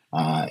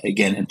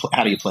 Again, and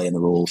how do you play in the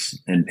rules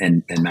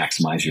and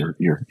maximize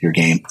your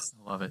game?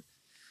 I love it,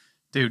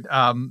 dude.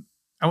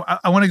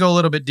 I want to go a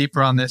little bit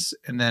deeper on this,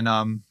 and then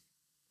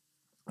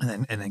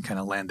kind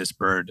of land this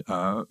bird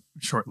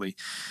shortly.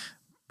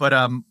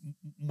 But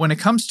when it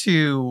comes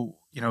to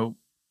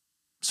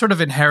sort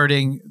of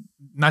inheriting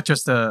not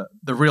just the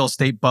real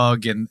estate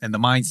bug and the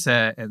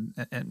mindset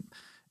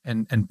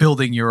and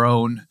building your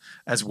own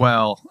as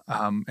well,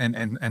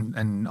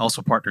 and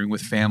also partnering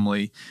with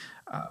family.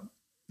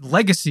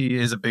 Legacy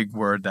is a big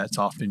word that's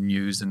often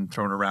used and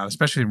thrown around,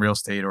 especially in real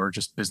estate or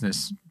just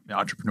business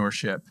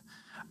entrepreneurship.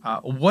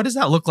 What does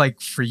that look like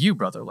for you,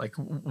 brother? Like,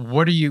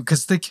 what are you?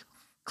 Because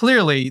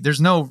clearly,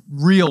 there's no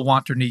real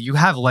want or need. You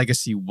have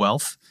legacy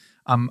wealth.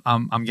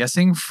 I'm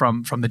guessing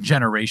from the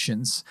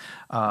generations,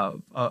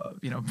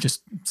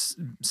 just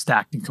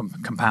stacked and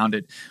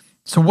compounded.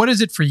 So what is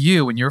it for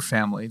you and your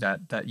family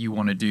that you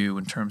want to do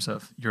in terms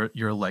of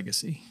your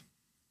legacy?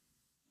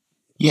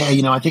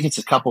 Yeah, I think it's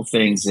a couple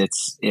things.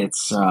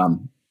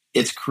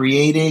 It's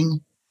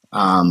creating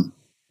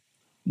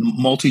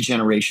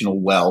multi-generational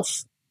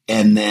wealth,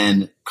 and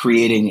then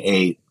creating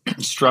a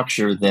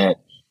structure that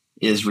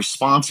is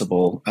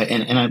responsible.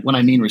 And when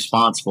I mean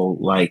responsible,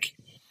 like,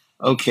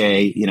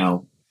 okay,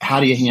 how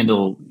do you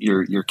handle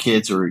your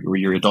kids or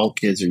your adult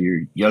kids or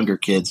your younger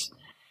kids?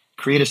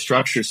 Create a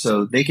structure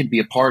so they can be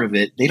a part of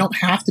it. They don't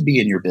have to be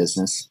in your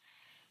business,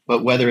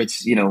 but whether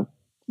it's,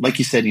 like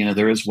you said,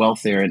 there is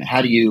wealth there, and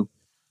how do you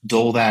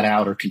dole that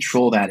out or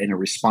control that in a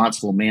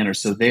responsible manner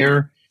so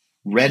they're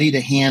ready to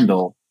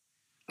handle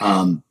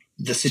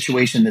the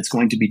situation that's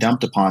going to be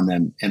dumped upon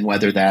them, and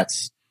whether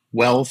that's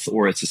wealth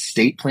or it's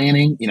estate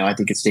planning. I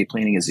think estate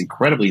planning is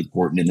incredibly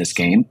important in this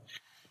game,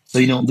 so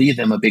you don't leave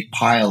them a big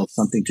pile of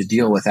something to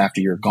deal with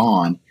after you're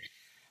gone.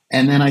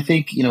 And then I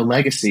think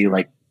legacy.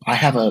 Like, I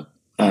have a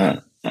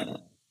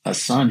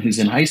son who's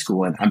in high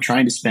school, and I'm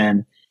trying to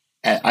spend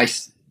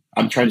as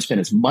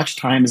much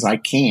time as I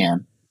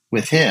can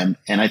with him.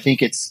 And I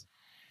think it's,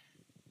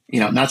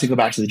 not to go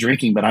back to the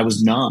drinking, but I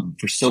was numb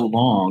for so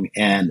long,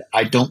 and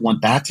I don't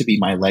want that to be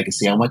my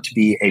legacy. I want to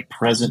be a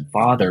present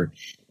father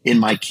in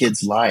my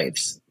kids'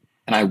 lives,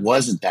 and I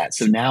wasn't that.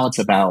 So now it's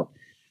about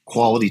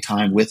quality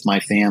time with my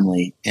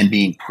family and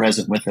being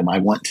present with them. I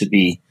want to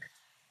be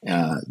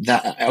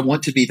that. I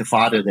want to be the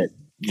father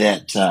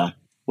that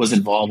was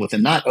involved with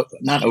him,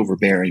 not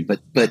overbearing,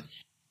 but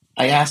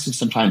I asked him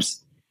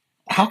sometimes,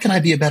 how can I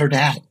be a better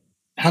dad?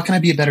 How can I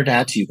be a better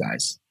dad to you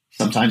guys?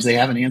 Sometimes they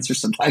have an answer.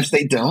 Sometimes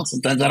they don't.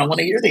 Sometimes I don't want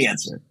to hear the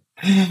answer.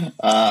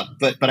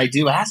 But I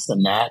do ask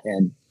them that.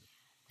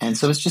 And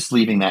so it's just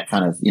leaving that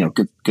kind of,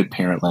 good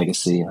parent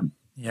legacy.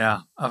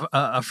 Yeah.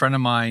 A friend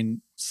of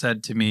mine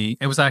said to me,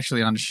 it was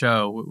actually on a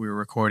show we were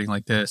recording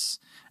like this.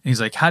 And he's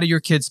like, how do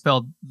your kids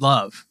spell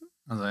love?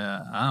 I was like, I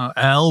don't know,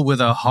 L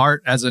with a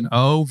heart as an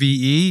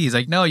O-V-E. He's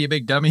like, no, you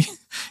big dummy.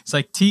 It's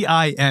like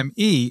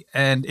T-I-M-E.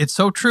 And it's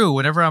so true.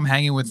 Whenever I'm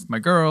hanging with my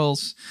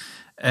girls,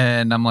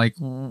 and I'm like,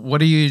 what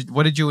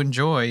did you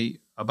enjoy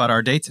about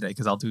our day today?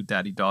 Because I'll do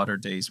daddy-daughter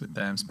days with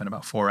them, spend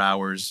about 4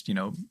 hours,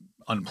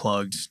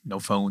 unplugged, no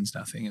phones,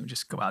 nothing, and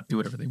just go out, do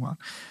whatever they want.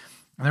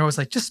 And they're always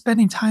like, just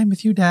spending time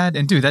with you, Dad.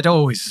 And dude, that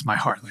always is my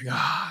heart. Like,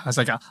 I was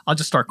like, I'll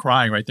just start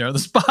crying right there on the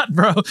spot,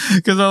 bro.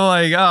 Because I'm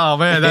like, oh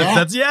man,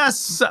 that's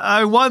yes,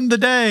 I won the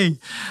day.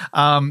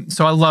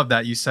 So I love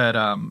that you said,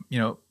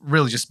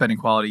 really just spending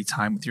quality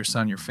time with your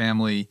son, your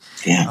family,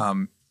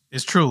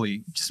 is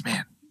truly just,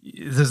 man.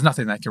 There's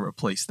nothing that can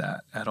replace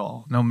that at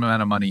all. No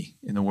amount of money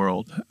in the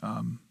world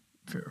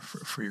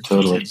for your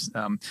kids.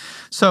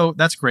 So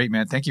that's great,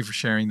 man. Thank you for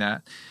sharing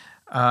that.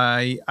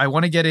 I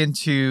want to get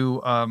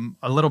into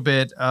a little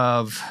bit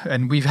of,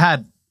 and we've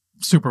had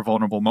super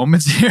vulnerable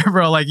moments here,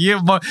 bro. Like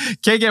you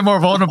can't get more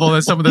vulnerable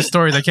than some of the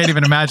stories I can't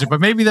even imagine, but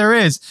maybe there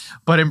is.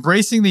 But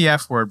embracing the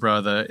F word,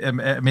 brother,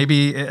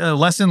 maybe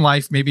less in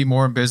life, maybe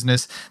more in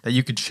business that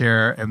you could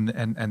share,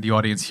 and the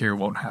audience here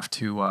won't have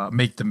to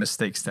make the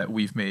mistakes that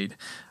we've made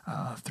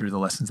through the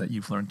lessons that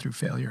you've learned through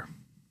failure.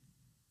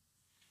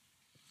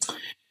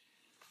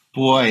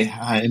 Boy,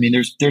 I mean,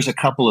 there's a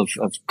couple of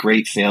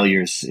great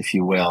failures, if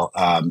you will,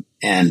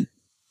 and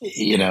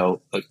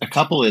a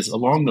couple is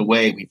along the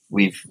way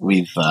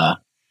we've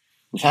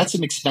had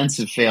some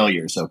expensive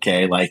failures.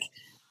 Okay, like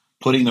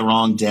putting the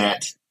wrong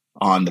debt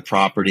on the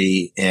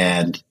property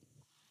and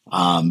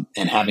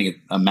having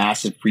a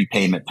massive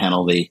prepayment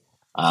penalty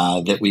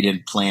that we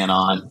didn't plan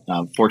on.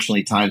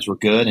 Fortunately, times were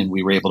good and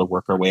we were able to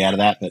work our way out of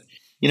that. But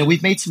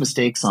we've made some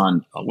mistakes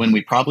on when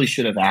we probably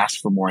should have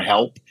asked for more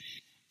help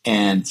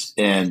and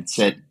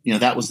said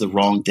that was the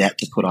wrong debt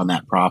to put on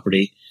that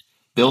property.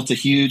 Built a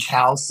huge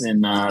house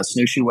in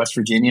Snowshoe, West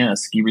Virginia, a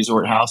ski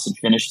resort house, and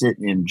finished it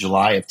in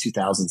July of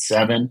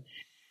 2007.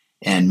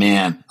 And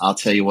man, I'll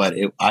tell you what,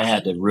 I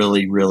had to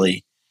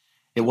really,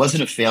 it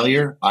wasn't a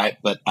failure,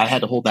 but I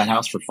had to hold that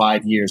house for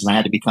 5 years, and I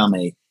had to become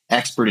an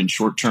expert in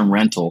short-term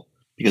rental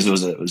because it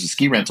was a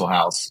ski rental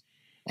house,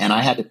 and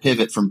I had to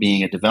pivot from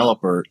being a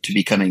developer to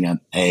becoming an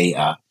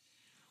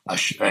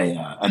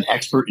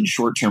expert in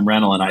short-term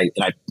rental, and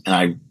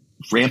I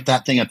ramped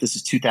that thing up. This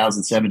is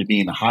 2007 to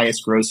being the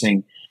highest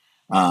grossing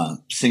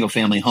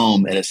single-family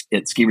home at a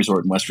ski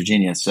resort in West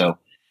Virginia. So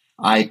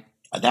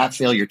that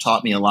failure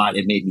taught me a lot.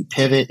 It made me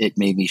pivot. It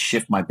made me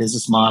shift my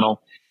business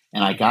model,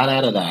 and I got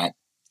out of that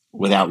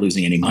without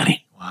losing any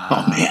money. Wow.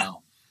 Oh man.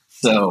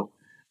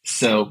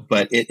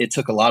 But it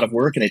took a lot of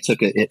work, and it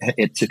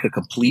took a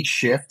complete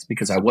shift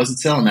because I wasn't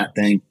selling that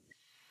thing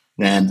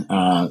then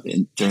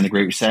during the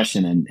Great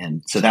Recession,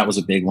 and so that was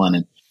a big one.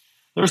 And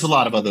there was a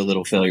lot of other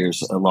little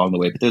failures along the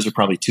way, but those are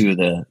probably two of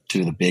the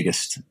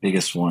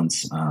biggest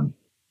ones.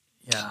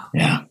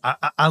 Yeah.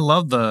 I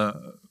love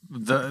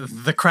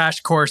the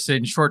crash course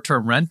in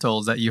short-term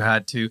rentals that you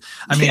had to.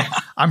 I mean,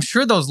 I'm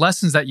sure those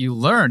lessons that you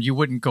learned, you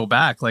wouldn't go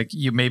back. Like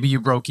maybe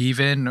you broke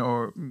even,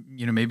 or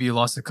maybe you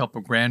lost a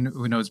couple grand.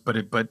 Who knows? But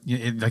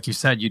like you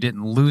said, you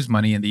didn't lose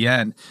money in the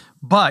end,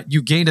 but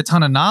you gained a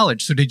ton of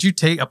knowledge. So did you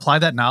apply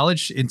that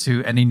knowledge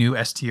into any new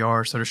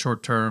STR sort of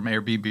short-term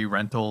Airbnb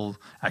rental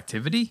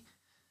activity?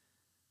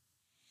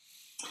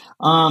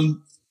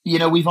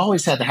 We've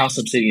always had the house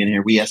I'm sitting in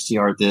here. We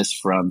STR'd this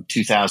from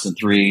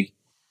 2003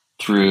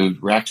 through,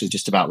 we're actually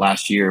just about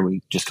last year.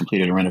 We just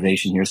completed a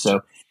renovation here.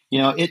 So,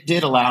 it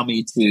did allow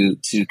me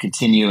to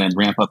continue and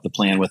ramp up the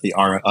plan with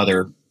our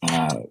other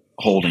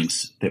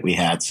holdings that we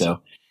had.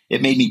 So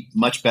it made me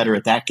much better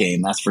at that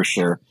game, that's for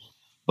sure.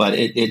 But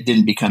it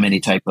didn't become any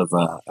type of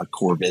a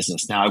core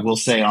business. Now, I will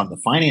say on the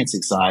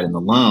financing side and the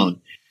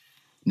loan,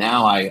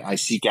 now I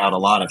seek out a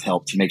lot of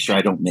help to make sure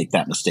I don't make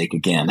that mistake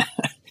again.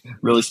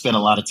 Really spend a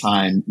lot of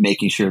time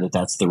making sure that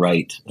that's the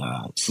right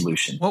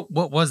solution.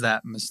 What was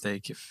that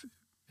mistake, if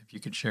you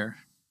could share?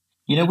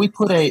 We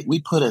put a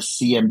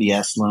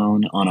CMBS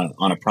loan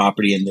on a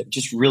property, and it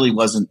just really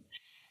wasn't.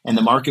 And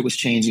the market was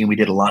changing, and we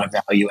did a lot of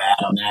value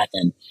add on that.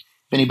 And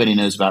if anybody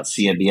knows about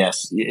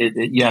CMBS,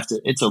 you have to.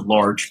 It's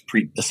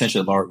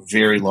essentially a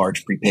very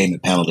large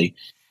prepayment penalty.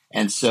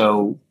 And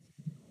so,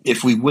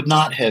 if we would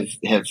not have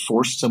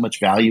forced so much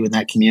value in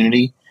that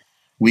community,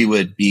 we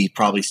would be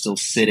probably still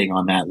sitting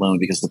on that loan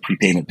because the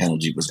prepayment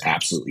penalty was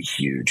absolutely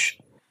huge.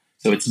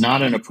 So it's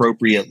not an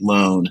appropriate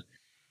loan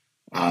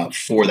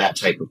for that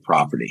type of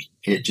property.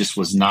 It just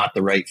was not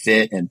the right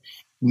fit. And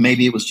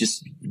maybe it was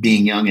just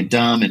being young and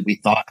dumb. And we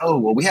thought, oh,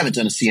 well, we haven't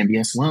done a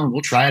CMBS loan.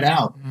 We'll try it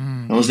out.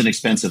 It was an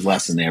expensive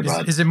lesson there,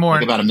 bud. Is it more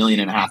like about $1.5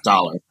 million?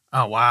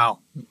 Oh, wow.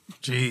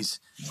 Jeez.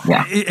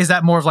 Yeah. Is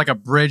that more of like a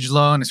bridge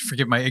loan?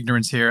 Forgive my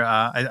ignorance here.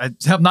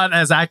 I'm not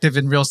as active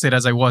in real estate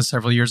as I was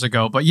several years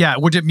ago, but yeah,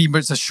 would it mean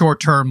it's a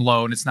short-term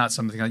loan? It's not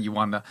something that you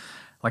want to,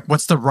 like,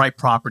 what's the right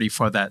property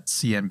for that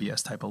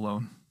CMBS type of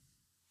loan?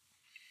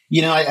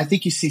 You know, I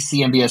think you see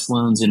CMBS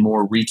loans in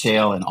more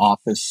retail and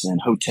office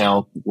and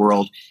hotel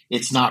world.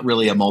 It's not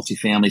really a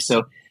multifamily.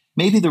 So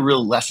maybe the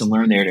real lesson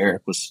learned there,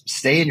 Eric, was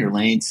stay in your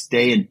lane,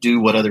 stay and do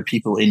what other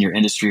people in your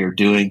industry are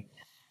doing,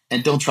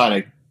 and don't try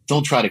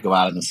to go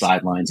out on the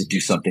sidelines and do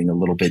something a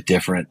little bit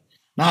different.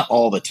 Not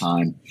all the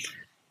time.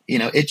 You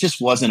know, it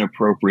just wasn't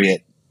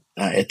appropriate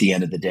at the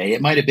end of the day.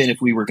 It might have been if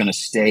we were going to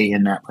stay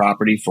in that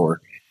property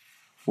for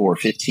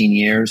 15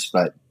 years,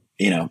 but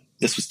you know,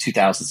 this was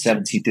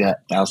 2017,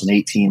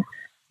 2018.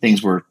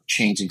 Things were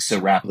changing so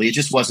rapidly. It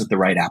just wasn't the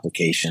right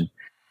application.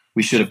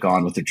 We should have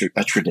gone with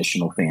a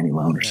traditional Fannie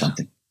loan or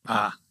something.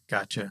 Ah,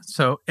 gotcha.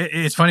 So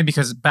it's funny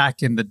because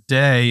back in the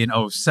day in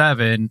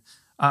 2007,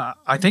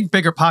 I think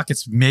Bigger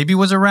Pockets maybe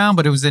was around,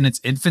 but it was in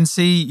its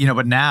infancy, you know,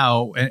 but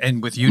now,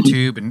 and with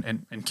YouTube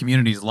and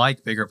communities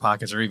like Bigger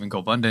Pockets or even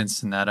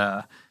GoBundance, and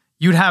that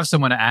you'd have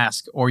someone to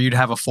ask, or you'd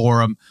have a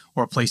forum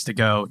or a place to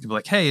go. You'd be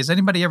like, hey, has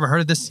anybody ever heard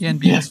of this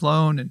CMBS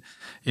loan? And,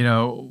 you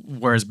know,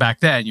 whereas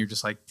back then you're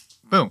just like,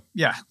 boom,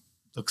 yeah,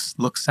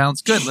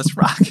 sounds good. Let's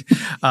rock.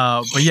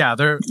 But yeah,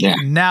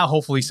 now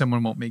hopefully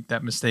someone won't make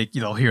that mistake.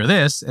 They'll hear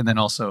this and then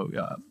also,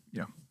 you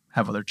know,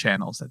 have other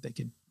channels that they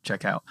can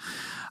check out.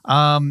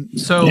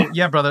 So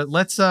yeah, brother,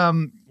 let's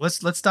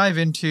dive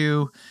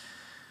into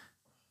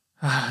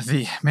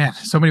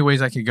so many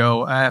ways I could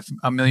go. I have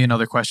a million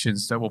other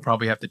questions that we'll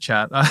probably have to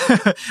chat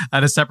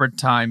at a separate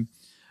time.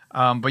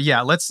 But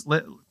yeah, here's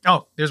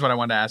what I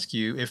wanted to ask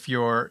you. If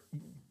you're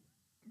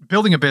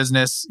building a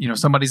business, you know,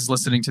 somebody's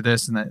listening to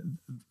this and that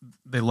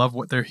they love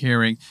what they're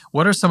hearing.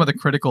 What are some of the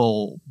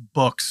critical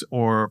books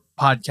or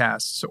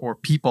podcasts or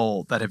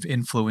people that have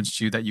influenced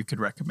you that you could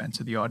recommend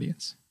to the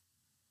audience?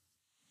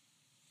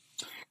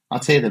 I'll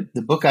tell you,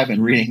 the book I've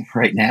been reading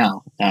right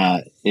now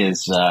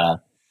is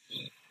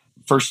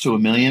First to a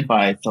Million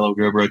by fellow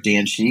Gobro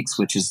Dan Sheeks,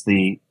 which is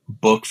the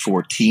book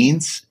for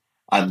teens.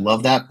 I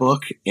love that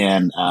book,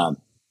 and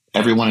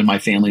everyone in my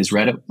family has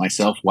read it,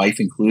 myself, wife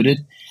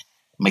included.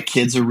 My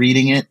kids are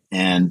reading it,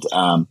 and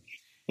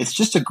it's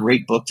just a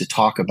great book to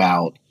talk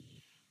about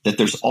that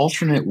there's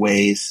alternate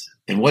ways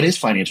and what is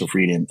financial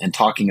freedom, and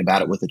talking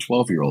about it with a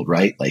 12-year-old,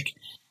 right? Like,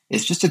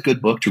 it's just a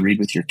good book to read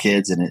with your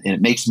kids, and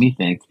it makes me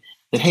think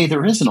that, hey,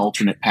 there is an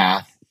alternate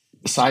path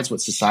besides what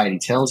society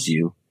tells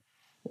you.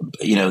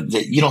 You know,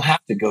 that you don't have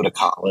to go to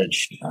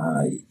college,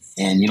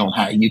 and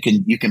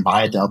you can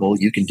buy a double,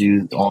 you can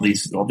do all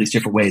these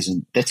different ways,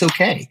 and that's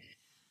okay.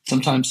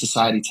 Sometimes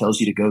society tells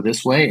you to go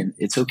this way, and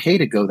it's okay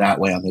to go that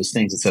way on those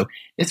things. And so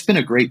it's been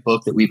a great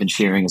book that we've been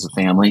sharing as a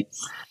family.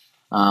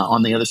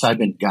 On the other side,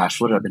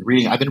 what have I been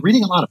reading? I've been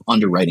reading a lot of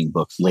underwriting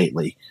books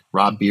lately.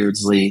 Rob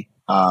Beardsley.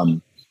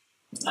 I'm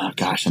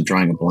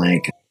drawing a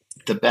blank.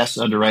 The best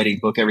underwriting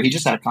book ever. He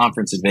just had a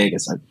conference in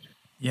Vegas.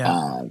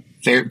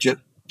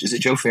 Is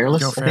it Joe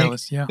Fairless? Joe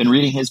Fairless, yeah. Been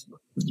reading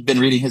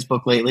his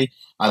book lately.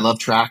 I love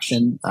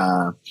Traction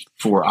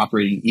for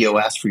operating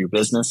EOS for your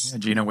business. Yeah,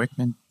 Gino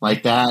Wickman.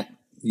 Like that.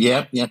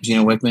 Yep,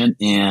 Gino Wickman.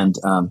 And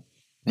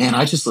man,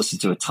 I just listen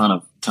to a ton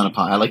of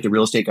I like the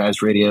Real Estate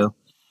Guys radio.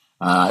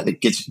 That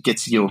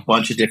gets you a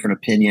bunch of different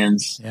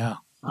opinions. Yeah.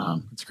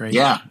 That's great.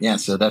 Yeah.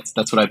 So that's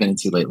what I've been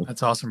into lately.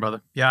 That's awesome,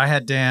 brother. Yeah, I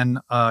had Dan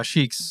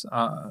Sheeks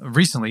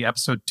recently,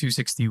 episode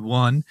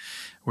 261,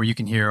 where you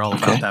can hear all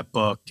about that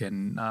book.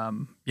 And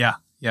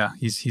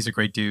he's a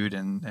great dude,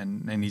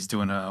 and he's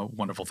doing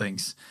wonderful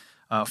things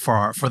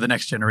for the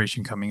next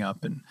generation coming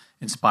up, and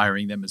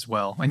inspiring them as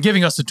well, and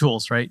giving us the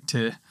tools, right,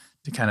 to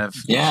kind of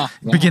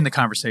begin the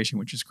conversation,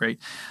 which is great.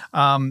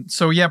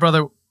 So yeah,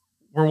 brother,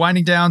 we're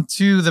winding down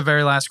to the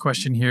very last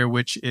question here,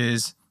 which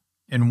is,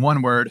 in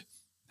one word,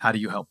 how do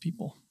you help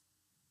people?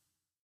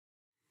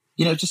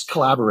 You know, just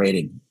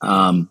collaborating.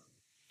 I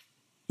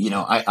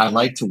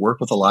like to work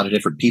with a lot of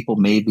different people.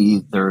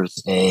 Maybe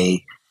there's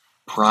a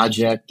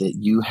project that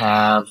you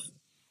have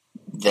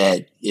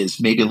that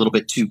is maybe a little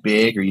bit too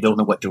big, or you don't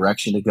know what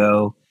direction to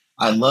go.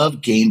 I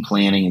love game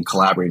planning and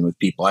collaborating with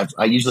people.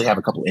 I usually have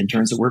a couple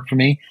interns that work for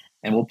me,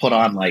 and we'll put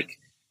on like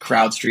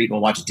Crowd Street, and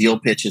we'll watch deal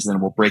pitches,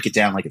 and we'll break it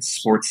down like it's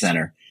Sports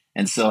Center.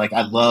 And so, like,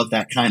 I love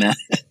that kind of,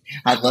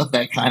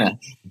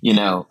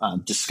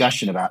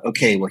 discussion about,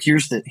 okay, well,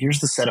 here's the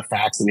set of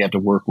facts that we have to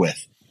work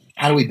with.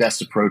 How do we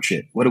best approach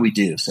it? What do we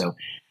do? So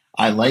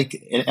I like,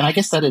 and I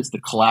guess that is the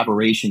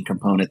collaboration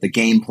component, the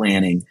game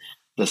planning,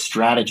 the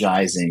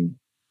strategizing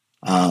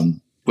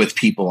with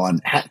people on,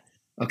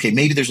 okay,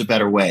 maybe there's a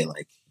better way.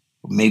 Like,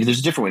 maybe there's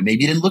a different way.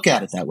 Maybe you didn't look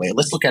at it that way.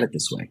 Let's look at it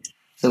this way.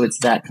 So it's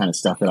that kind of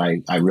stuff that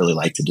I really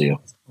like to do.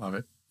 Love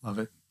it. Love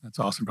it. That's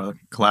awesome, brother.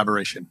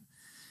 Collaboration.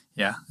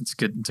 Yeah, it's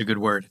good. It's a good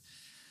word.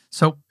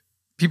 So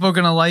people are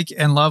going to like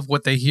and love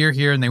what they hear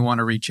here and they want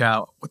to reach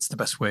out. What's the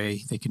best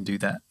way they can do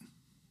that?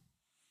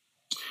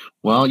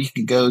 Well, you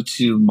can go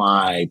to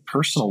my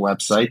personal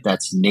website.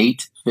 That's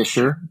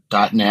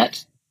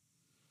natefisher.net,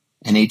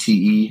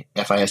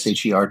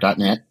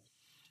 natefisher.net,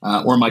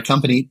 or my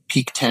company,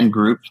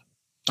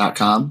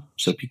 peak10group.com.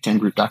 So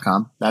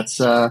peak10group.com. That's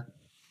the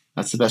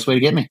best way to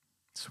get me.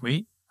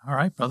 Sweet. All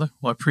right, brother.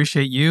 Well, I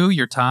appreciate you,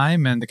 your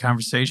time, and the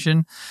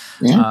conversation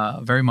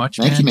very much.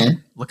 Thank you,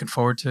 man. Looking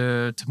forward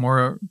to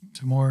more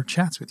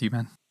chats with you,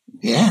 man.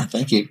 Yeah,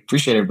 thank you.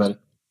 Appreciate everybody.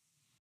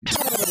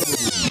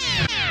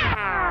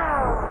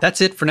 That's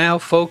it for now,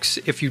 folks.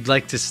 If you'd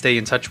like to stay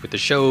in touch with the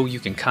show, you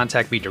can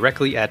contact me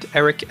directly at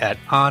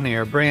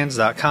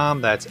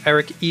eric@onairbrands.com. That's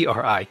Eric,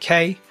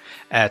 ERIK,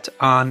 at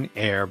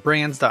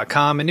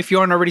onairbrands.com. And if you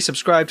aren't already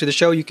subscribed to the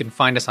show, you can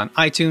find us on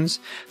iTunes,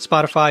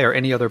 Spotify, or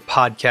any other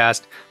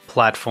podcast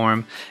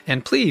platform.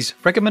 And please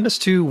recommend us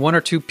to one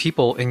or two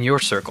people in your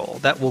circle.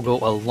 That will go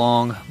a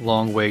long,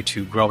 long way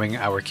to growing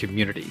our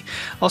community.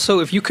 Also,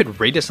 if you could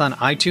rate us on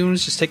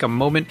iTunes, just take a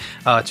moment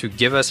to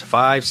give us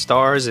 5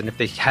 stars. And if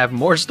they have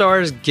more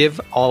stars, give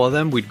all of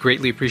them. We'd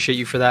greatly appreciate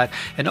you for that.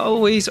 And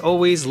always,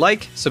 always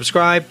like,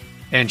 subscribe,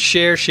 and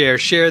share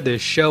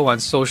this show on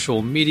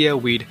social media.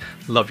 We'd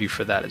love you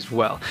for that as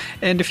well.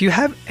 And if you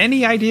have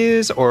any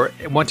ideas or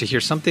want to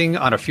hear something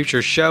on a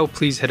future show,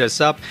 please hit us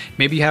up.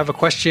 Maybe you have a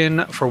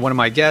question for one of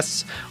my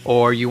guests,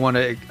 or you want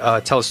to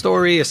tell a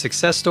story, a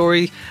success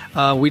story.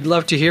 We'd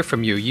love to hear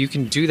from you. You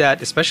can do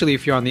that, especially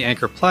if you're on the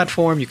Anchor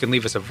platform. You can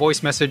leave us a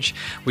voice message.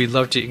 We'd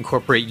love to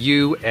incorporate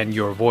you and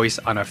your voice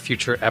on a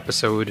future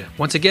episode.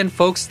 Once again,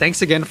 folks,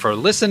 thanks again for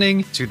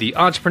listening to the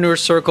Entrepreneur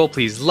Circle.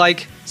 Please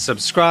like,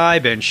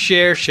 subscribe, and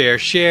share.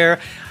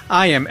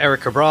 I am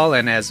Eric Cabral,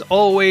 and as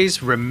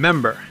always,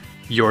 remember,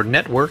 your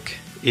network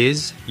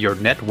is your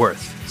net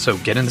worth. So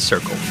get in the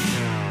circle.